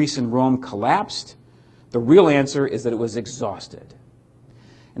civilization of Greece and Rome collapsed, the real answer is that it was exhausted.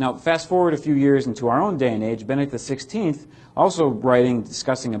 Now, fast forward a few years into our own day and age, Benedict XVI, also writing,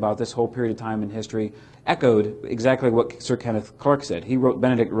 discussing about this whole period of time in history, echoed exactly what Sir Kenneth Clarke said.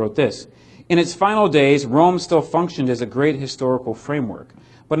 Benedict wrote this: in its final days, Rome still functioned as a great historical framework,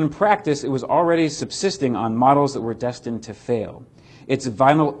 but in practice, it was already subsisting on models that were destined to fail. Its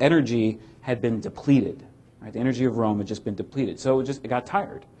vital energy had been depleted. Right? The energy of Rome had just been depleted. So it got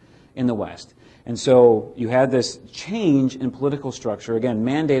tired in the West. And so you had this change in political structure, again,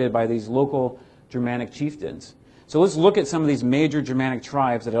 mandated by these local Germanic chieftains. So let's look at some of these major Germanic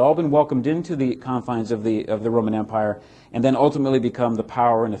tribes that had all been welcomed into the confines of the Roman Empire, and then ultimately become the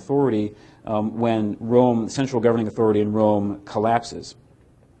power and authority when Rome, central governing authority in Rome, collapses.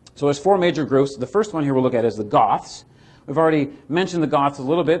 So there's four major groups. The first one here we'll look at is the Goths. We've already mentioned the Goths a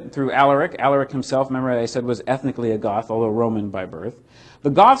little bit through Alaric. Alaric himself, remember I said, was ethnically a Goth, although Roman by birth. The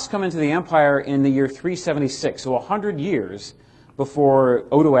Goths come into the empire in the year 376, so 100 years before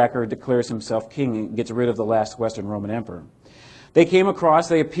Odoacer declares himself king and gets rid of the last Western Roman emperor. They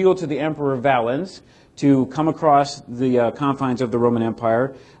appealed to the Emperor Valens to come across the confines of the Roman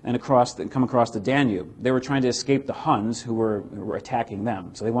Empire and come across the Danube. They were trying to escape the Huns who were attacking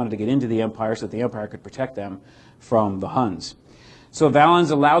them. So they wanted to get into the empire so that the empire could protect them from the Huns. So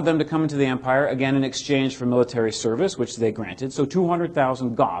Valens allowed them to come into the empire, again in exchange for military service, which they granted. So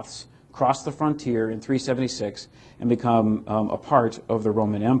 200,000 Goths cross the frontier in 376 and become a part of the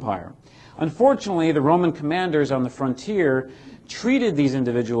Roman Empire. Unfortunately, the Roman commanders on the frontier treated these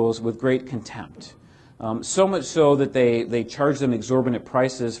individuals with great contempt. So much so that they charged them exorbitant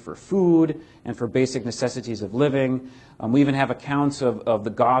prices for food and for basic necessities of living. We even have accounts of the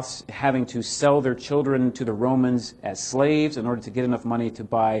Goths having to sell their children to the Romans as slaves in order to get enough money to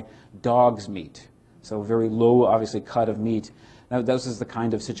buy dog's meat. So a very low, obviously, cut of meat. Now, this is the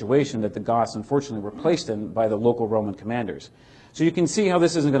kind of situation that the Goths, unfortunately, were placed in by the local Roman commanders. So you can see how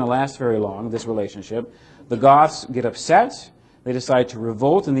this isn't going to last very long, this relationship. The Goths get upset. They decide to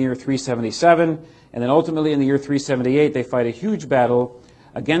revolt in the year 377. And then ultimately in the year 378, they fight a huge battle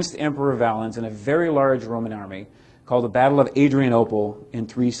against Emperor Valens and a very large Roman army called the Battle of Adrianople in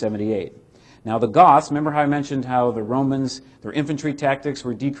 378. Now the Goths, remember how I mentioned how the Romans, their infantry tactics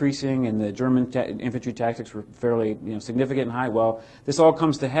were decreasing and the German infantry tactics were fairly significant and high? Well, this all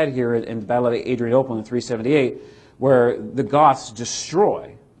comes to head here in the Battle of Adrianople in 378, where the Goths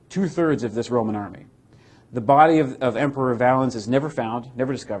destroy 2/3 of this Roman army. The body of Emperor Valens is never found,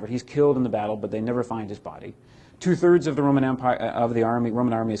 never discovered. He's killed in the battle, but they never find his body. 2/3 of the Roman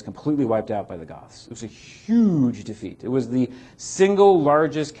army is completely wiped out by the Goths. It was a huge defeat. It was the single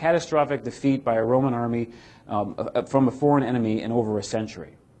largest catastrophic defeat by a Roman army from a foreign enemy in over a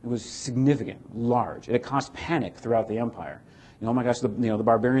century. It was significant, large. It caused panic throughout the empire. Oh my gosh, the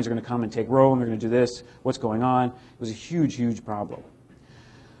barbarians are going to come and take Rome. They're going to do this. What's going on? It was a huge, huge problem.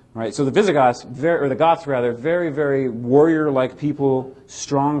 Right, so the Visigoths, or the Goths rather, very, very warrior-like people,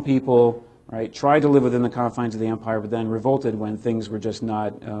 strong people, right, tried to live within the confines of the empire, but then revolted when things were just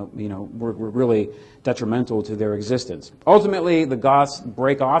not, were really detrimental to their existence. Ultimately, the Goths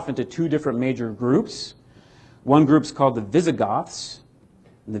break off into two different major groups. One group's called the Visigoths.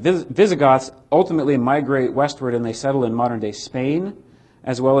 And the Visigoths ultimately migrate westward and they settle in modern-day Spain,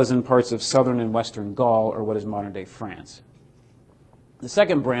 as well as in parts of southern and western Gaul, or what is modern-day France. The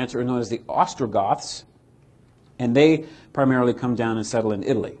second branch are known as the Ostrogoths, and they primarily come down and settle in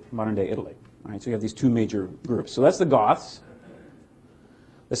Italy, modern-day Italy. All right, so you have these two major groups. So that's the Goths.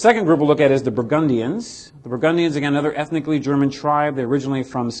 The second group we'll look at is the Burgundians. The Burgundians, again, another ethnically German tribe. They're originally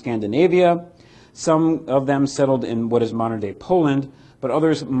from Scandinavia. Some of them settled in what is modern-day Poland, but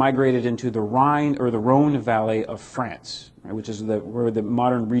others migrated into the Rhine or the Rhone Valley of France, right, which is where the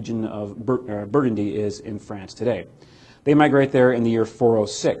modern region of Burgundy is in France today. They migrate there in the year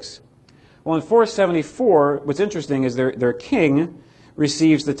 406. Well, in 474, what's interesting is their king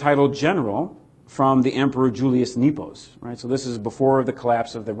receives the title general from the Emperor Julius Nepos. Right? So this is before the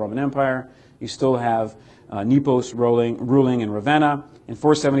collapse of the Roman Empire. You still have Nepos ruling in Ravenna. In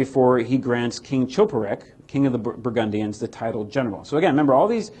 474, he grants King Chilperic, king of the Burgundians, the title general. So again, remember, all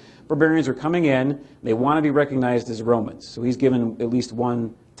these barbarians are coming in. They want to be recognized as Romans. So he's given at least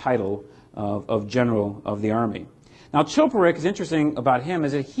one title of general of the army. Now, Chilperic, is interesting about him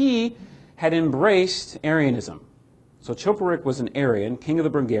is that he had embraced Arianism. So Chilperic was an Arian, king of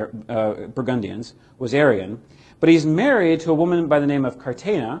the Burgundians, was Arian, but he's married to a woman by the name of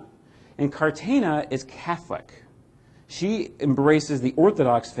Cartana, and Cartana is Catholic. She embraces the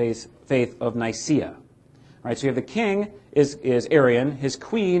Orthodox faith of Nicaea. All right, so you have the king is Arian, his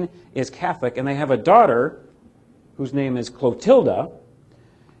queen is Catholic, and they have a daughter whose name is Clotilda,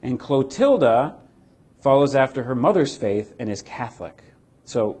 and Clotilda follows after her mother's faith and is Catholic.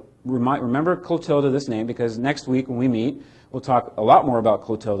 So remember Clotilda, this name, because next week when we meet, we'll talk a lot more about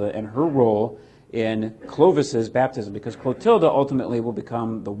Clotilda and her role in Clovis's baptism, because Clotilda ultimately will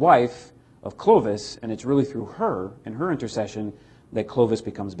become the wife of Clovis, and it's really through her and her intercession that Clovis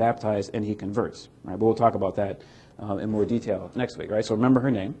becomes baptized and he converts. Right? But we'll talk about that in more detail next week. Right? So remember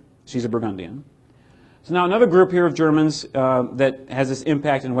her name. She's a Burgundian. So now another group here of Germans that has this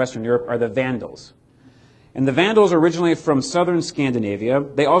impact in Western Europe are the Vandals. And the Vandals are originally from southern Scandinavia.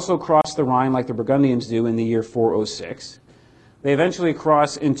 They also crossed the Rhine like the Burgundians do in the year 406. They eventually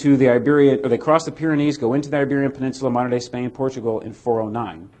cross into the Iberian, or they cross the Pyrenees, go into the Iberian Peninsula, modern-day Spain, Portugal, in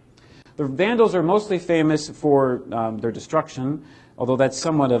 409. The Vandals are mostly famous for their destruction, although that's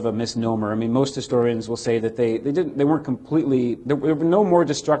somewhat of a misnomer. I mean, most historians will say that they weren't completely, they were no more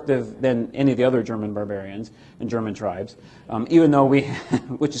destructive than any of the other German barbarians and German tribes, even though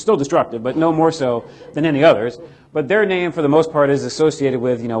which is still destructive, but no more so than any others. But their name, for the most part, is associated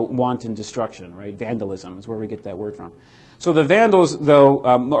with, wanton destruction, right? Vandalism is where we get that word from. So the Vandals, though,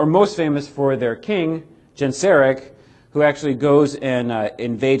 are most famous for their king, Genseric, who actually goes and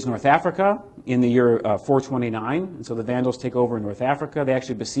invades North Africa in the year 429. And so the Vandals take over in North Africa. They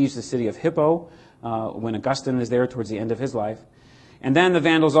actually besiege the city of Hippo when Augustine is there towards the end of his life. And then the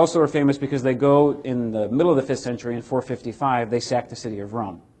Vandals also are famous because they go in the middle of the 5th century, in 455, they sack the city of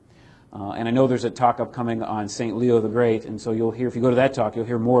Rome. And I know there's a talk upcoming on St. Leo the Great, and so you'll hear, if you go to that talk, you'll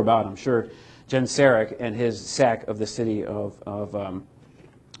hear more about, I'm sure, Genseric and his sack of the city of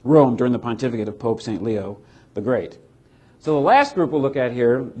Rome during the pontificate of Pope St. Leo the Great. So the last group we'll look at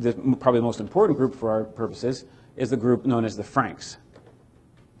here, probably the most important group for our purposes, is the group known as the Franks.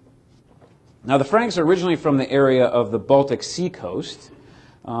 Now the Franks are originally from the area of the Baltic Sea coast.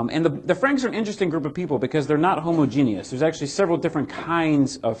 And the Franks are an interesting group of people because they're not homogeneous. There's actually several different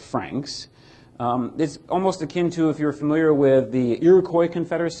kinds of Franks. It's almost akin to, if you're familiar with the Iroquois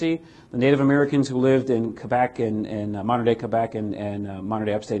Confederacy, the Native Americans who lived in Quebec and modern-day Quebec and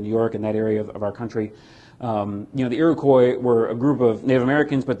modern-day upstate New York and that area of our country. The Iroquois were a group of Native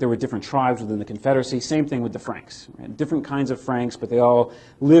Americans, but there were different tribes within the Confederacy. Same thing with the Franks. Right? Different kinds of Franks, but they all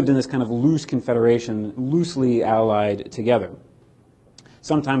lived in this kind of loose confederation, loosely allied together.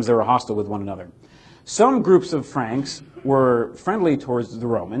 Sometimes they were hostile with one another. Some groups of Franks were friendly towards the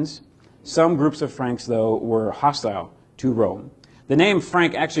Romans. Some groups of Franks, though, were hostile to Rome. The name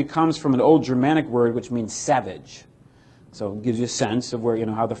Frank actually comes from an old Germanic word which means savage. So it gives you a sense of where,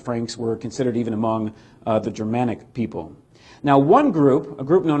 how the Franks were considered even among the Germanic people. Now, one group, a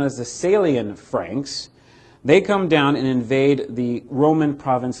group known as the Salian Franks, they come down and invade the Roman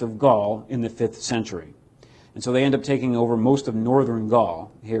province of Gaul in the 5th century. And so they end up taking over most of northern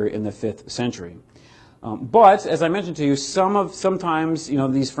Gaul here in the 5th century. But, as I mentioned to you, sometimes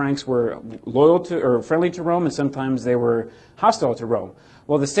these Franks were loyal to or friendly to Rome, and sometimes they were hostile to Rome.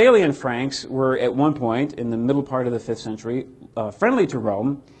 Well, the Salian Franks were at one point, in the middle part of the 5th century, friendly to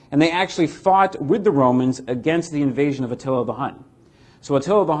Rome, and they actually fought with the Romans against the invasion of Attila the Hun. So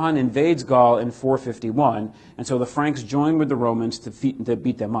Attila the Hun invades Gaul in 451, and so the Franks join with the Romans to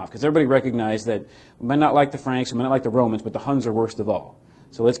beat them off. Because everybody recognized that we might not like the Franks, we might not like the Romans, but the Huns are worst of all.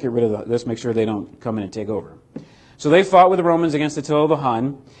 So let's get rid of let's make sure they don't come in and take over. So they fought with the Romans against Attila the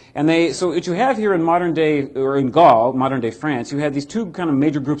Hun, and so what you have here in modern day, or in Gaul, modern day France, you had these two kind of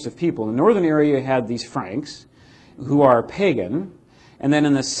major groups of people. In the northern area you had these Franks, who are pagan, and then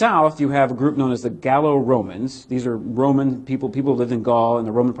in the south you have a group known as the Gallo-Romans. These are Roman people who lived in Gaul, in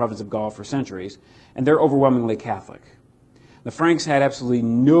the Roman province of Gaul for centuries, and they're overwhelmingly Catholic. The Franks had absolutely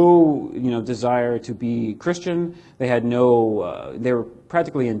no, desire to be Christian. They had they were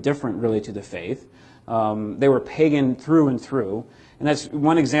practically indifferent, really, to the faith. They were pagan through and through. And that's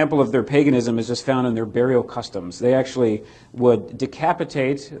one example of their paganism is just found in their burial customs. They actually would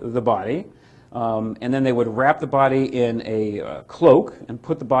decapitate the body, and then they would wrap the body in a cloak and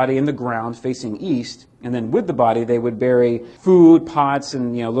put the body in the ground facing east. And then with the body, they would bury food, pots,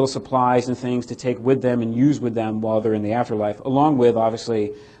 and little supplies and things to take with them and use with them while they're in the afterlife, along with,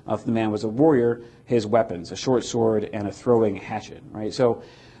 obviously, if the man was a warrior, his weapons, a short sword and a throwing hatchet. Right? So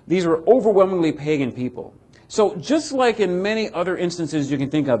these were overwhelmingly pagan people. So just like in many other instances you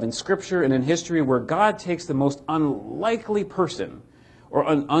can think of in Scripture and in history where God takes the most unlikely person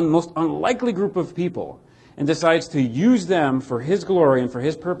or most unlikely group of people and decides to use them for His glory and for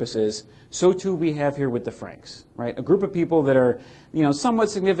His purposes, so too we have here with the Franks, right? A group of people that are, somewhat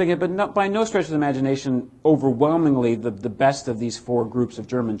significant, but by no stretch of the imagination overwhelmingly the best of these four groups of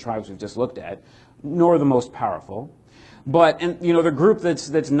German tribes we've just looked at, nor the most powerful. But, the group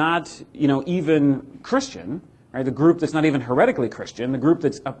that's not, even Christian, right? The group that's not even heretically Christian, the group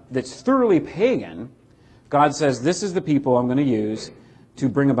that's thoroughly pagan, God says, this is the people I'm going to use to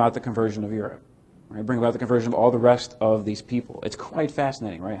bring about the conversion of Europe. Right, bring about the conversion of all the rest of these people. It's quite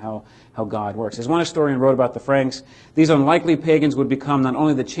fascinating, right, how God works. As one historian wrote about the Franks, these unlikely pagans would become not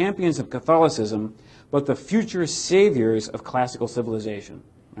only the champions of Catholicism, but the future saviors of classical civilization.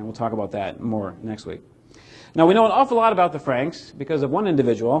 And we'll talk about that more next week. Now, we know an awful lot about the Franks because of one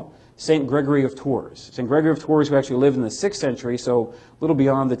individual, St. Gregory of Tours. St. Gregory of Tours, who actually lived in the 6th century, so a little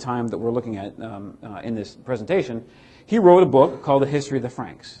beyond the time that we're looking at in this presentation. He wrote a book called The History of the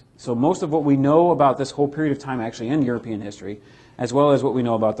Franks. So most of what we know about this whole period of time actually in European history, as well as what we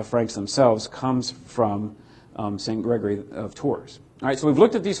know about the Franks themselves, comes from St. Gregory of Tours. All right, so we've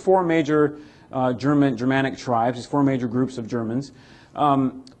looked at these four major Germanic tribes, these four major groups of Germans.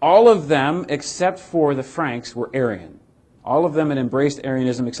 All of them, except for the Franks, were Arian. All of them had embraced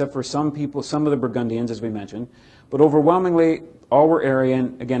Arianism, except for some people, some of the Burgundians, as we mentioned. But overwhelmingly, all were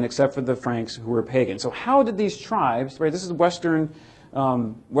Arian, again, except for the Franks, who were pagan. So how did these tribes, right, this is Western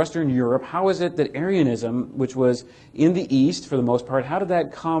Europe, how is it that Arianism, which was in the East for the most part, how did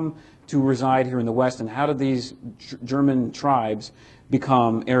that come to reside here in the West, and how did these German tribes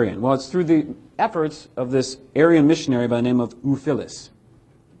become Arian? Well, it's through the efforts of this Arian missionary by the name of Ulfilas.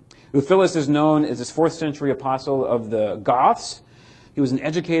 Ulfilas is known as this 4th century apostle of the Goths. He was an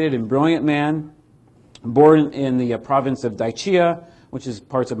educated and brilliant man, born in the province of Dacia, which is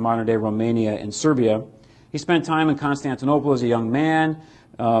parts of modern-day Romania and Serbia. He spent time in Constantinople as a young man.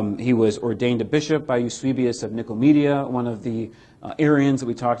 He was ordained a bishop by Eusebius of Nicomedia, one of the Arians that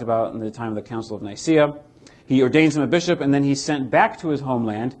we talked about in the time of the Council of Nicaea. He ordains him a bishop, and then he's sent back to his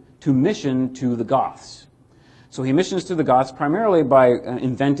homeland to mission to the Goths. So he missions to the Goths primarily by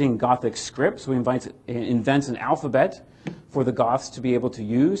inventing Gothic script. So he invents an alphabet for the Goths to be able to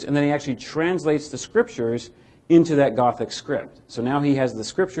use, and then he actually translates the scriptures into that Gothic script. So now he has the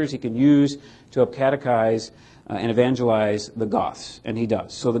scriptures he can use to help catechize and evangelize the Goths, and he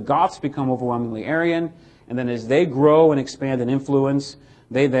does. So the Goths become overwhelmingly Arian, and then as they grow and expand and influence,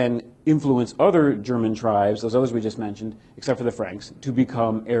 they then influence other German tribes, those others we just mentioned, except for the Franks, to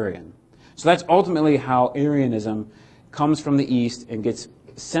become Arian. So that's ultimately how Arianism comes from the East and gets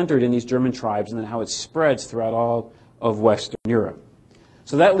centered in these German tribes, and then how it spreads throughout all of Western Europe.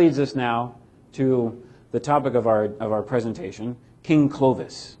 So that leads us now to the topic of our presentation, King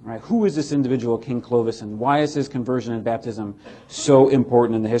Clovis. Right? Who is this individual, King Clovis, and why is his conversion and baptism so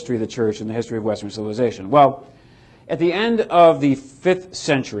important in the history of the church and the history of Western civilization? Well, at the end of the 5th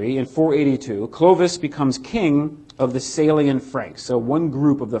century, in 482, Clovis becomes king of the Salian Franks. So one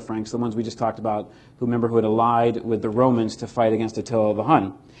group of the Franks, the ones we just talked about, who had allied with the Romans to fight against Attila the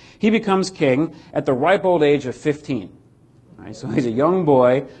Hun. He becomes king at the ripe old age of 15. Right? So he's a young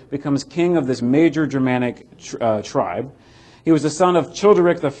boy, becomes king of this major Germanic tribe. He was the son of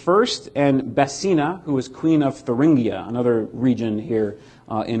Childeric I and Basina, who was queen of Thuringia, another region here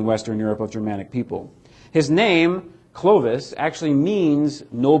in Western Europe of Germanic people. His name, Clovis, actually means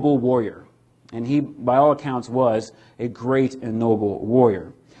noble warrior. And he, by all accounts, was a great and noble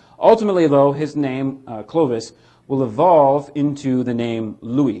warrior. Ultimately, though, his name, Clovis, will evolve into the name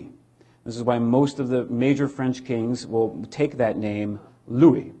Louis. This is why most of the major French kings will take that name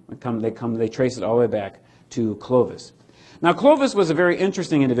Louis. They trace it all the way back to Clovis. Now, Clovis was a very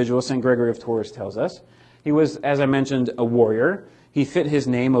interesting individual, St. Gregory of Tours tells us. He was, as I mentioned, a warrior. He fit his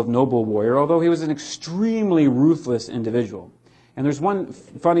name of noble warrior, although he was an extremely ruthless individual. And there's one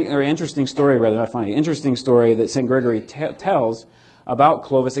interesting story that St. Gregory tells about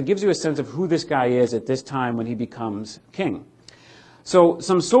Clovis. It gives you a sense of who this guy is at this time when he becomes king. So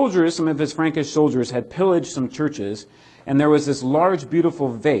some of his Frankish soldiers had pillaged some churches, and there was this large, beautiful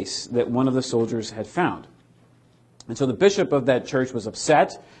vase that one of the soldiers had found. And so the bishop of that church was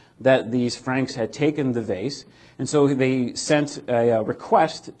upset that these Franks had taken the vase, and so they sent a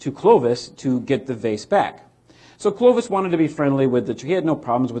request to Clovis to get the vase back. So Clovis wanted to be friendly with the church. He had no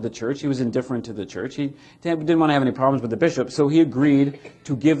problems with the church. He was indifferent to the church. He didn't want to have any problems with the bishop, so he agreed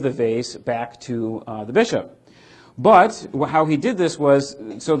to give the vase back to the bishop. But how he did this was,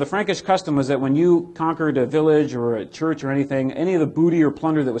 so the Frankish custom was that when you conquered a village or a church or anything, any of the booty or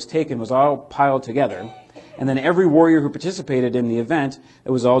plunder that was taken was all piled together. And then every warrior who participated in the event,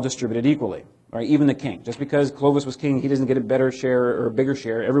 it was all distributed equally. Right? Even the king. Just because Clovis was king, he doesn't get a better share or a bigger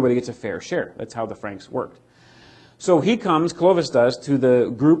share. Everybody gets a fair share. That's how the Franks worked. So Clovis does, to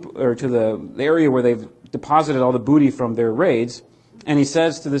the group, or to the area where they've deposited all the booty from their raids, and he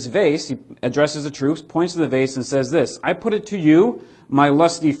says to this vase, he addresses the troops, points to the vase and says this, "I put it to you, my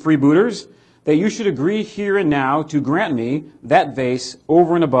lusty freebooters, that you should agree here and now to grant me that vase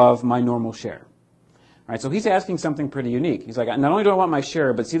over and above my normal share." All right, so he's asking something pretty unique. He's like, not only do I want my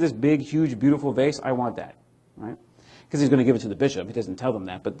share, but see this big, huge, beautiful vase? I want that. Right? Because he's going to give it to the bishop. He doesn't tell them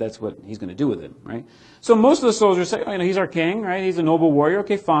that, but that's what he's going to do with it, right? So most of the soldiers say, he's our king, right? He's a noble warrior.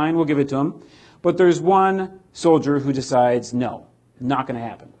 Okay, fine, we'll give it to him. But there's one soldier who decides, no, not going to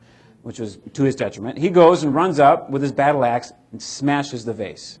happen, which was to his detriment. He goes and runs up with his battle axe and smashes the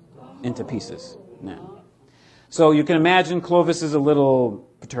vase into pieces. Now, so you can imagine Clovis is a little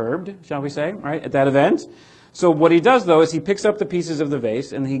perturbed, shall we say, right, at that event. So what he does, though, is he picks up the pieces of the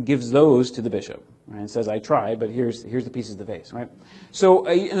vase and he gives those to the bishop, right, and says, "I tried, but here's the pieces of the vase," right? So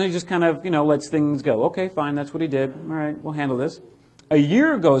and then he just kind of lets things go. Okay, fine, that's what he did. All right, we'll handle this. A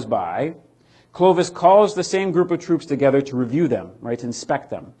year goes by. Clovis calls the same group of troops together to review them, right, to inspect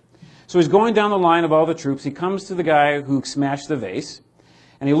them. So he's going down the line of all the troops. He comes to the guy who smashed the vase,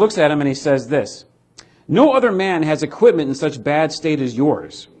 and he looks at him and he says this, "No other man has equipment in such bad state as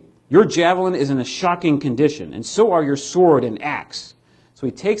yours. Your javelin is in a shocking condition, and so are your sword and axe." So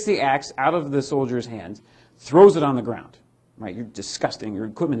he takes the axe out of the soldier's hands, throws it on the ground. Right? "You're disgusting. Your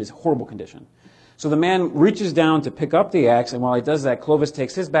equipment is horrible condition." So the man reaches down to pick up the axe, and while he does that, Clovis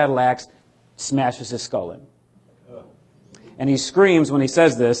takes his battle axe, smashes his skull in. And he screams when he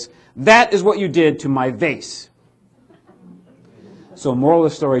says this, "That is what you did to my vase." So moral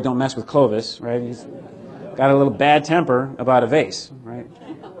of the story, don't mess with Clovis, right? He's got a little bad temper about a vase, right?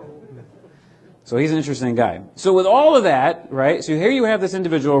 So he's an interesting guy. So with all of that, right, so here you have this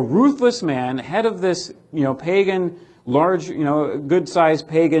individual, ruthless man, head of this, pagan, large, good-sized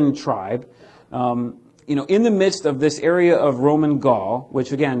pagan tribe, in the midst of this area of Roman Gaul,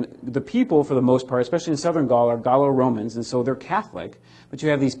 which again, the people for the most part, especially in southern Gaul, are Gallo-Romans, and so they're Catholic. But you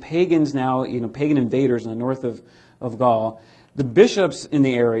have these pagans now, pagan invaders in the north of Gaul. The bishops in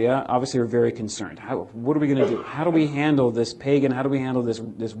the area obviously are very concerned. What are we going to do? How do we handle this pagan? How do we handle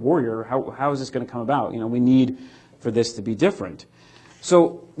this warrior? How is this going to come about? We need for this to be different.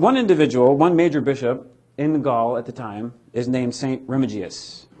 So one individual, one major bishop in Gaul at the time is named Saint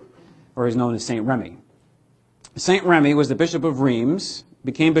Remigius, or is known as Saint Remy. Saint Remy was the bishop of Reims,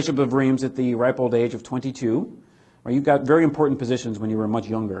 became bishop of Reims at the ripe old age of 22. You got very important positions when you were much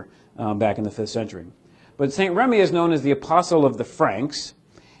younger back in the 5th century. But St. Remy is known as the apostle of the Franks,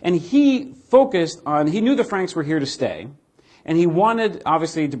 and he knew the Franks were here to stay, and he wanted,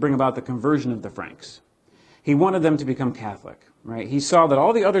 obviously, to bring about the conversion of the Franks. He wanted them to become Catholic, right? He saw that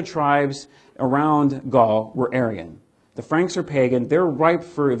all the other tribes around Gaul were Arian. The Franks are pagan, they're ripe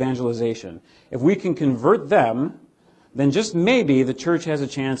for evangelization. If we can convert them, then just maybe the church has a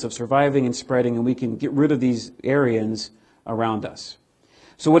chance of surviving and spreading, and we can get rid of these Arians around us.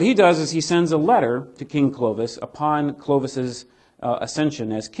 So what he does is he sends a letter to King Clovis upon Clovis's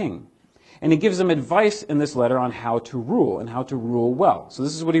ascension as king. And he gives him advice in this letter on how to rule and how to rule well. So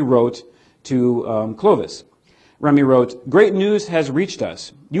this is what he wrote to Clovis. Remy wrote, "Great news has reached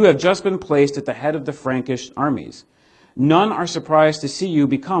us. You have just been placed at the head of the Frankish armies. None are surprised to see you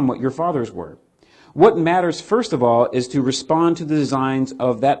become what your fathers were. What matters first of all is to respond to the designs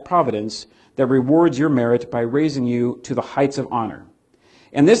of that providence that rewards your merit by raising you to the heights of honor.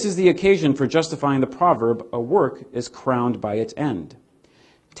 And this is the occasion for justifying the proverb, a work is crowned by its end.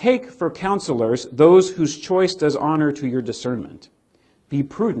 Take for counselors those whose choice does honor to your discernment. Be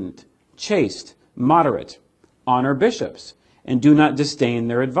prudent, chaste, moderate. Honor bishops, and do not disdain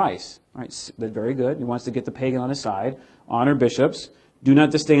their advice." All right, very good. He wants to get the pagan on his side. Honor bishops, do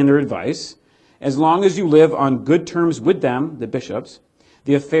not disdain their advice. As long as you live on good terms with them, the bishops,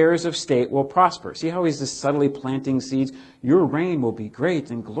 the affairs of state will prosper. See how he's just subtly planting seeds? Your reign will be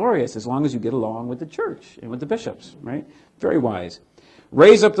great and glorious as long as you get along with the church and with the bishops, right? Very wise.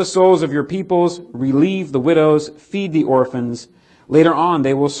 Raise up the souls of your peoples, relieve the widows, feed the orphans. Later on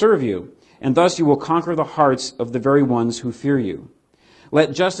they will serve you, and thus you will conquer the hearts of the very ones who fear you.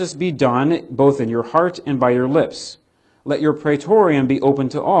 Let justice be done both in your heart and by your lips. Let your praetorium be open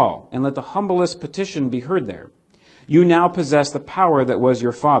to all, and let the humblest petition be heard there. You now possess the power that was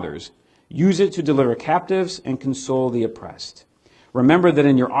your father's. Use it to deliver captives and console the oppressed. Remember that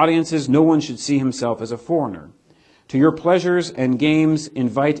in your audiences no one should see himself as a foreigner. To your pleasures and games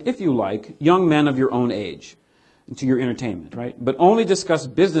invite, if you like, young men of your own age, to your entertainment, right? But only discuss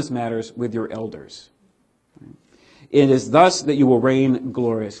business matters with your elders. It is thus that you will reign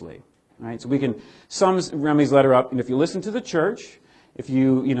gloriously. Right? So we can sum Remy's letter up, and if you listen to the church, if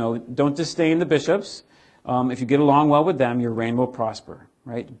you don't disdain the bishops, if you get along well with them, your reign will prosper.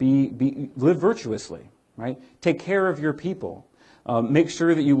 Right? Live virtuously. Right? Take care of your people. Make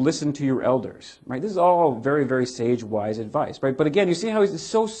sure that you listen to your elders. Right? This is all very, very sage, wise advice. Right? But again, you see how he's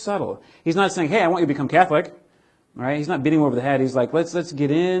so subtle. He's not saying, "Hey, I want you to become Catholic." Right? He's not beating him over the head. He's like, let's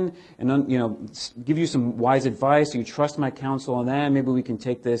get in and give you some wise advice. You trust my counsel, and then maybe we can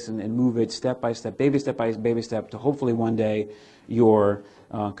take this and move it step by step, baby step by baby step, to hopefully one day your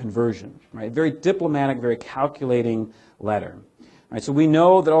conversion. Right? Very diplomatic, very calculating letter. Right? So we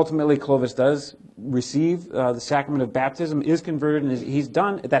know that ultimately Clovis does receive the sacrament of baptism, is converted, and he's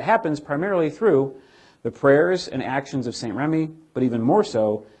done. That happens primarily through the prayers and actions of Saint Remy, but even more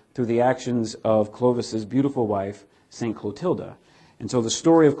so through the actions of Clovis's beautiful wife, St. Clotilda. And so the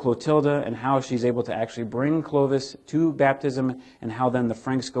story of Clotilda and how she's able to actually bring Clovis to baptism, and how then the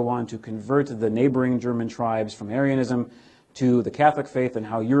Franks go on to convert the neighboring German tribes from Arianism to the Catholic faith, and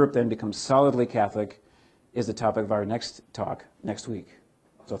how Europe then becomes solidly Catholic, is the topic of our next talk next week.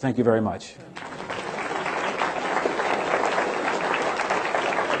 So thank you very much.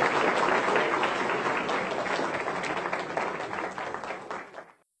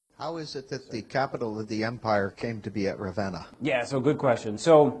 How is it that the capital of the empire came to be at Ravenna? Yeah, so good question.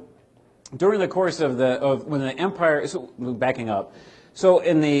 So during the course of when the empire, so backing up, so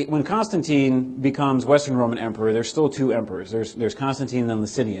when Constantine becomes Western Roman emperor, there's still two emperors. There's Constantine and then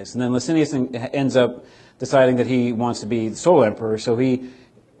Licinius, and then Licinius ends up deciding that he wants to be the sole emperor. So he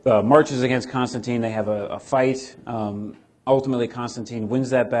marches against Constantine. They have a fight. Ultimately, Constantine wins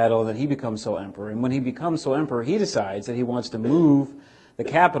that battle, and then he becomes sole emperor. And when he becomes sole emperor, he decides that he wants to move the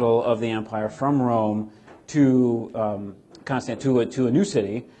capital of the empire from Rome to to a new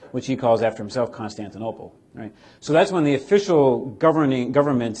city, which he calls after himself Constantinople. Right? So that's when the official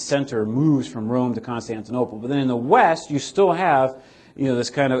government center moves from Rome to Constantinople. But then in the West, you still have, this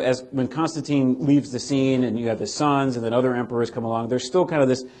kind of, as when Constantine leaves the scene and you have his sons and then other emperors come along, there's still kind of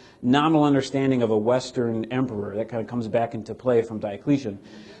this nominal understanding of a Western emperor that kind of comes back into play from Diocletian.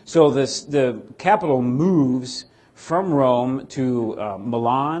 So the capital moves from Rome to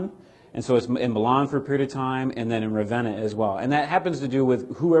Milan, and so it's in Milan for a period of time, and then in Ravenna as well. And that happens to do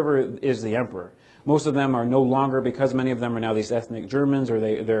with whoever is the emperor. Most of them are no longer, because many of them are now these ethnic Germans, or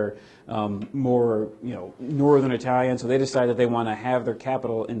they're more northern Italian, so they decide that they want to have their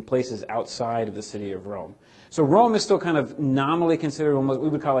capital in places outside of the city of Rome. So Rome is still kind of nominally considered almost, we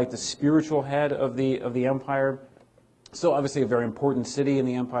would call like the spiritual head of the empire. Still obviously a very important city in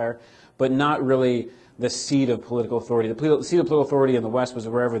the empire, but not really the seat of political authority. The seat of political authority in the West was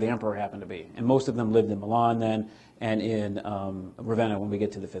wherever the emperor happened to be. And most of them lived in Milan then, and in Ravenna when we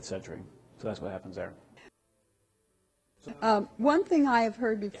get to the 5th century. So that's what happens there. One thing I have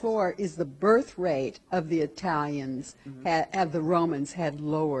heard before is the birth rate of the Italians, of the Romans, had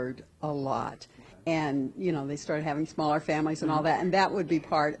lowered a lot. And, they started having smaller families and all that. And that would be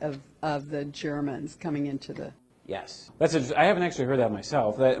part of the Germans coming into the... Yes. I haven't actually heard that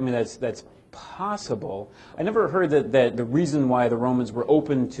myself. That's possible. I never heard that the reason why the Romans were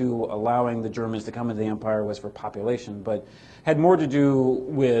open to allowing the Germans to come into the empire was for population, but had more to do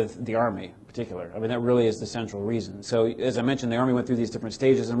with the army in particular. That really is the central reason. So, as I mentioned, the army went through these different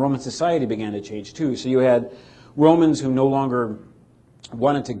stages, and Roman society began to change too. So you had Romans who no longer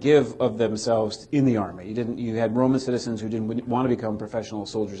wanted to give of themselves in the army. You had Roman citizens who didn't want to become professional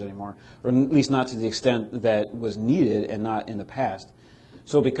soldiers anymore, or at least not to the extent that was needed and not in the past.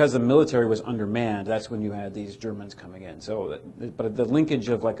 So because the military was undermanned, that's when you had these Germans coming in. So, but the linkage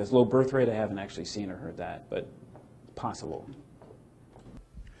of like a low birth rate, I haven't actually seen or heard that, but possible.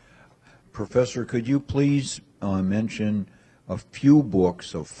 Professor, could you please mention a few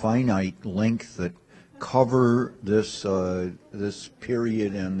books of finite length that cover this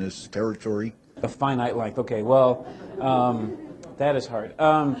period and this territory? A finite length. Okay. Well, that is hard.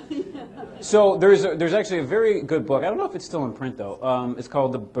 So there's actually a very good book. I don't know if it's still in print though. It's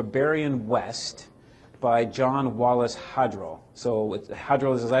called The Barbarian West by John Wallace Hadrill. So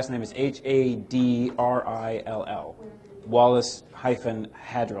Hadrill, his last name is Hadrill. Wallace-Hadrill,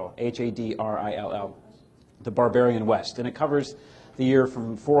 Hadrill. The Barbarian West, and it covers the year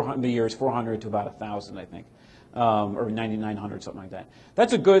from 400 to about 1,000, I think, or 9,900, something like that.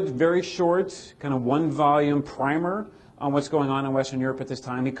 That's a good, very short, kind of one-volume primer on what's going on in Western Europe at this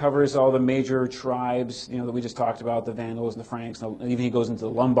time. He covers all the major tribes, that we just talked about, the Vandals and the Franks, and even he goes into the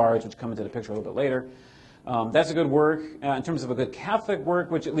Lombards, which come into the picture a little bit later. That's a good work. In terms of a good Catholic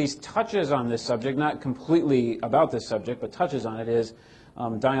work, which at least touches on this subject, not completely about this subject, but touches on it, is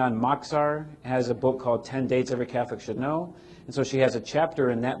Diane Moczar has a book called 10 Dates Every Catholic Should Know. And so she has a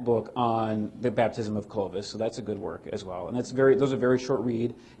chapter in that book on the baptism of Clovis, so that's a good work as well. And those are very short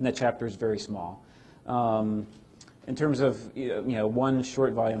read, and that chapter is very small. In terms of one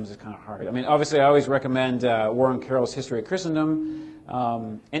short volume is kind of hard. Obviously I always recommend Warren Carroll's History of Christendom.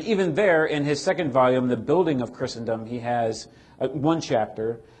 And even there, in his second volume, The Building of Christendom, he has one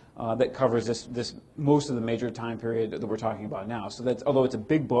chapter that covers this most of the major time period that we're talking about now. So that's, although it's a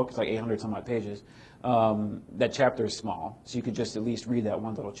big book, it's like 800 some odd pages, that chapter is small. So you could just at least read that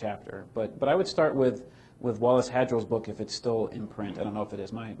one little chapter. But I would start with Wallace Hadrill's book if it's still in print. I don't know if it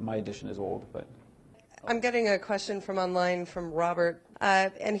is. My edition is old, but... I'm getting a question from online from Robert,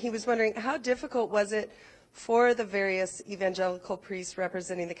 and he was wondering, how difficult was it for the various evangelical priests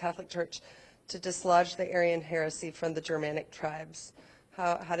representing the Catholic Church to dislodge the Arian heresy from the Germanic tribes?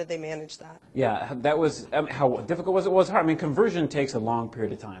 How did they manage that? Yeah, that was, how difficult was it? Well, it's hard. Conversion takes a long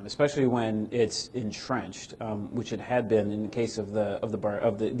period of time, especially when it's entrenched, which it had been in the case of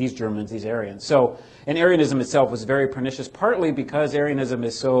these Germans, these Arians. So, and Arianism itself was very pernicious, partly because Arianism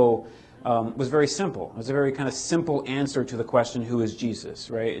is was very simple. It was a very kind of simple answer to the question, who is Jesus,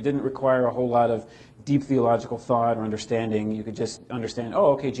 right? It didn't require a whole lot of deep theological thought or understanding. You could just understand,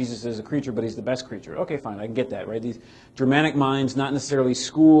 oh, okay, Jesus is a creature, but he's the best creature. Okay, fine, I can get that, right? These Germanic minds, not necessarily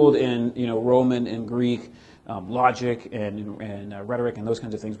schooled in, Roman and Greek logic and rhetoric and those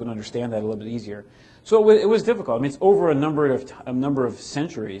kinds of things, would understand that a little bit easier. So it was difficult. It's over a number of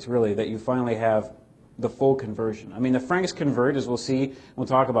centuries, really, that you finally have the full conversion. The Franks convert, as we'll see, we'll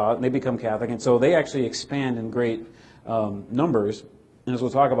talk about, and they become Catholic, and so they actually expand in great numbers. And as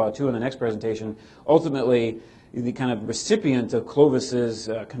we'll talk about, too, in the next presentation, ultimately, the kind of recipient of Clovis's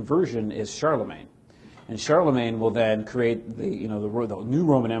conversion is Charlemagne. And Charlemagne will then create the new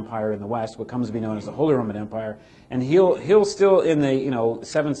Roman Empire in the West, what comes to be known as the Holy Roman Empire, and he'll still in the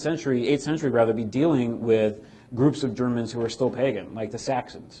 7th century, 8th century rather, be dealing with groups of Germans who are still pagan, like the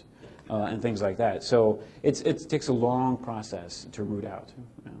Saxons and things like that. So it takes a long process to root out.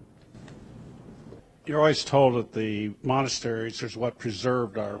 Yeah. You're always told that the monasteries is what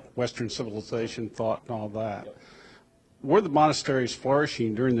preserved our Western civilization, thought, and all that. Were the monasteries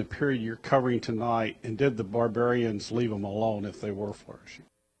flourishing during the period you're covering tonight, and did the barbarians leave them alone if they were flourishing?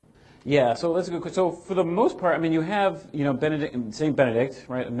 Yeah, so that's a good question. So for the most part, I mean, you have Saint Benedict,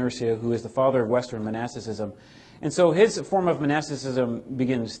 right, of Nursia, who is the father of Western monasticism, and so his form of monasticism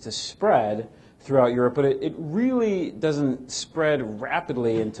begins to spread throughout Europe, but it really doesn't spread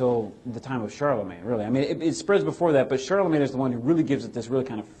rapidly until the time of Charlemagne, really. I mean, it spreads before that, but Charlemagne is the one who really gives it this really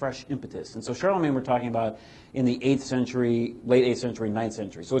kind of fresh impetus. And so Charlemagne we're talking about in the 8th century, late 8th century, 9th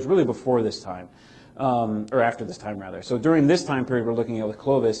century. So it's really before this time, or after this time, rather. So during this time period we're looking at with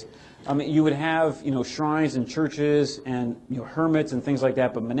Clovis, you would have, shrines and churches and, hermits and things like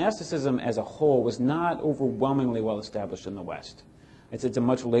that, but monasticism as a whole was not overwhelmingly well established in the West. It's a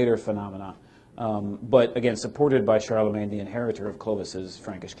much later phenomenon. But again, supported by Charlemagne, the inheritor of Clovis's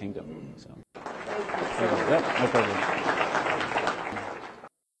Frankish kingdom. So. No problem.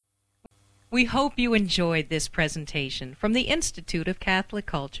 We hope you enjoyed this presentation from the Institute of Catholic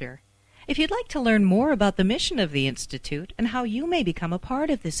Culture. If you'd like to learn more about the mission of the Institute and how you may become a part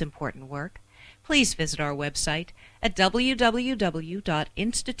of this important work, please visit our website at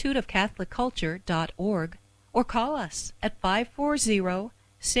www.instituteofcatholicculture.org or call us at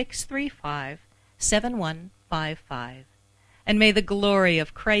 540-635-7155. And may the glory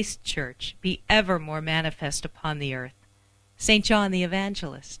of Christ Church be ever more manifest upon the earth. St. John the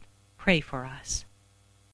Evangelist, pray for us.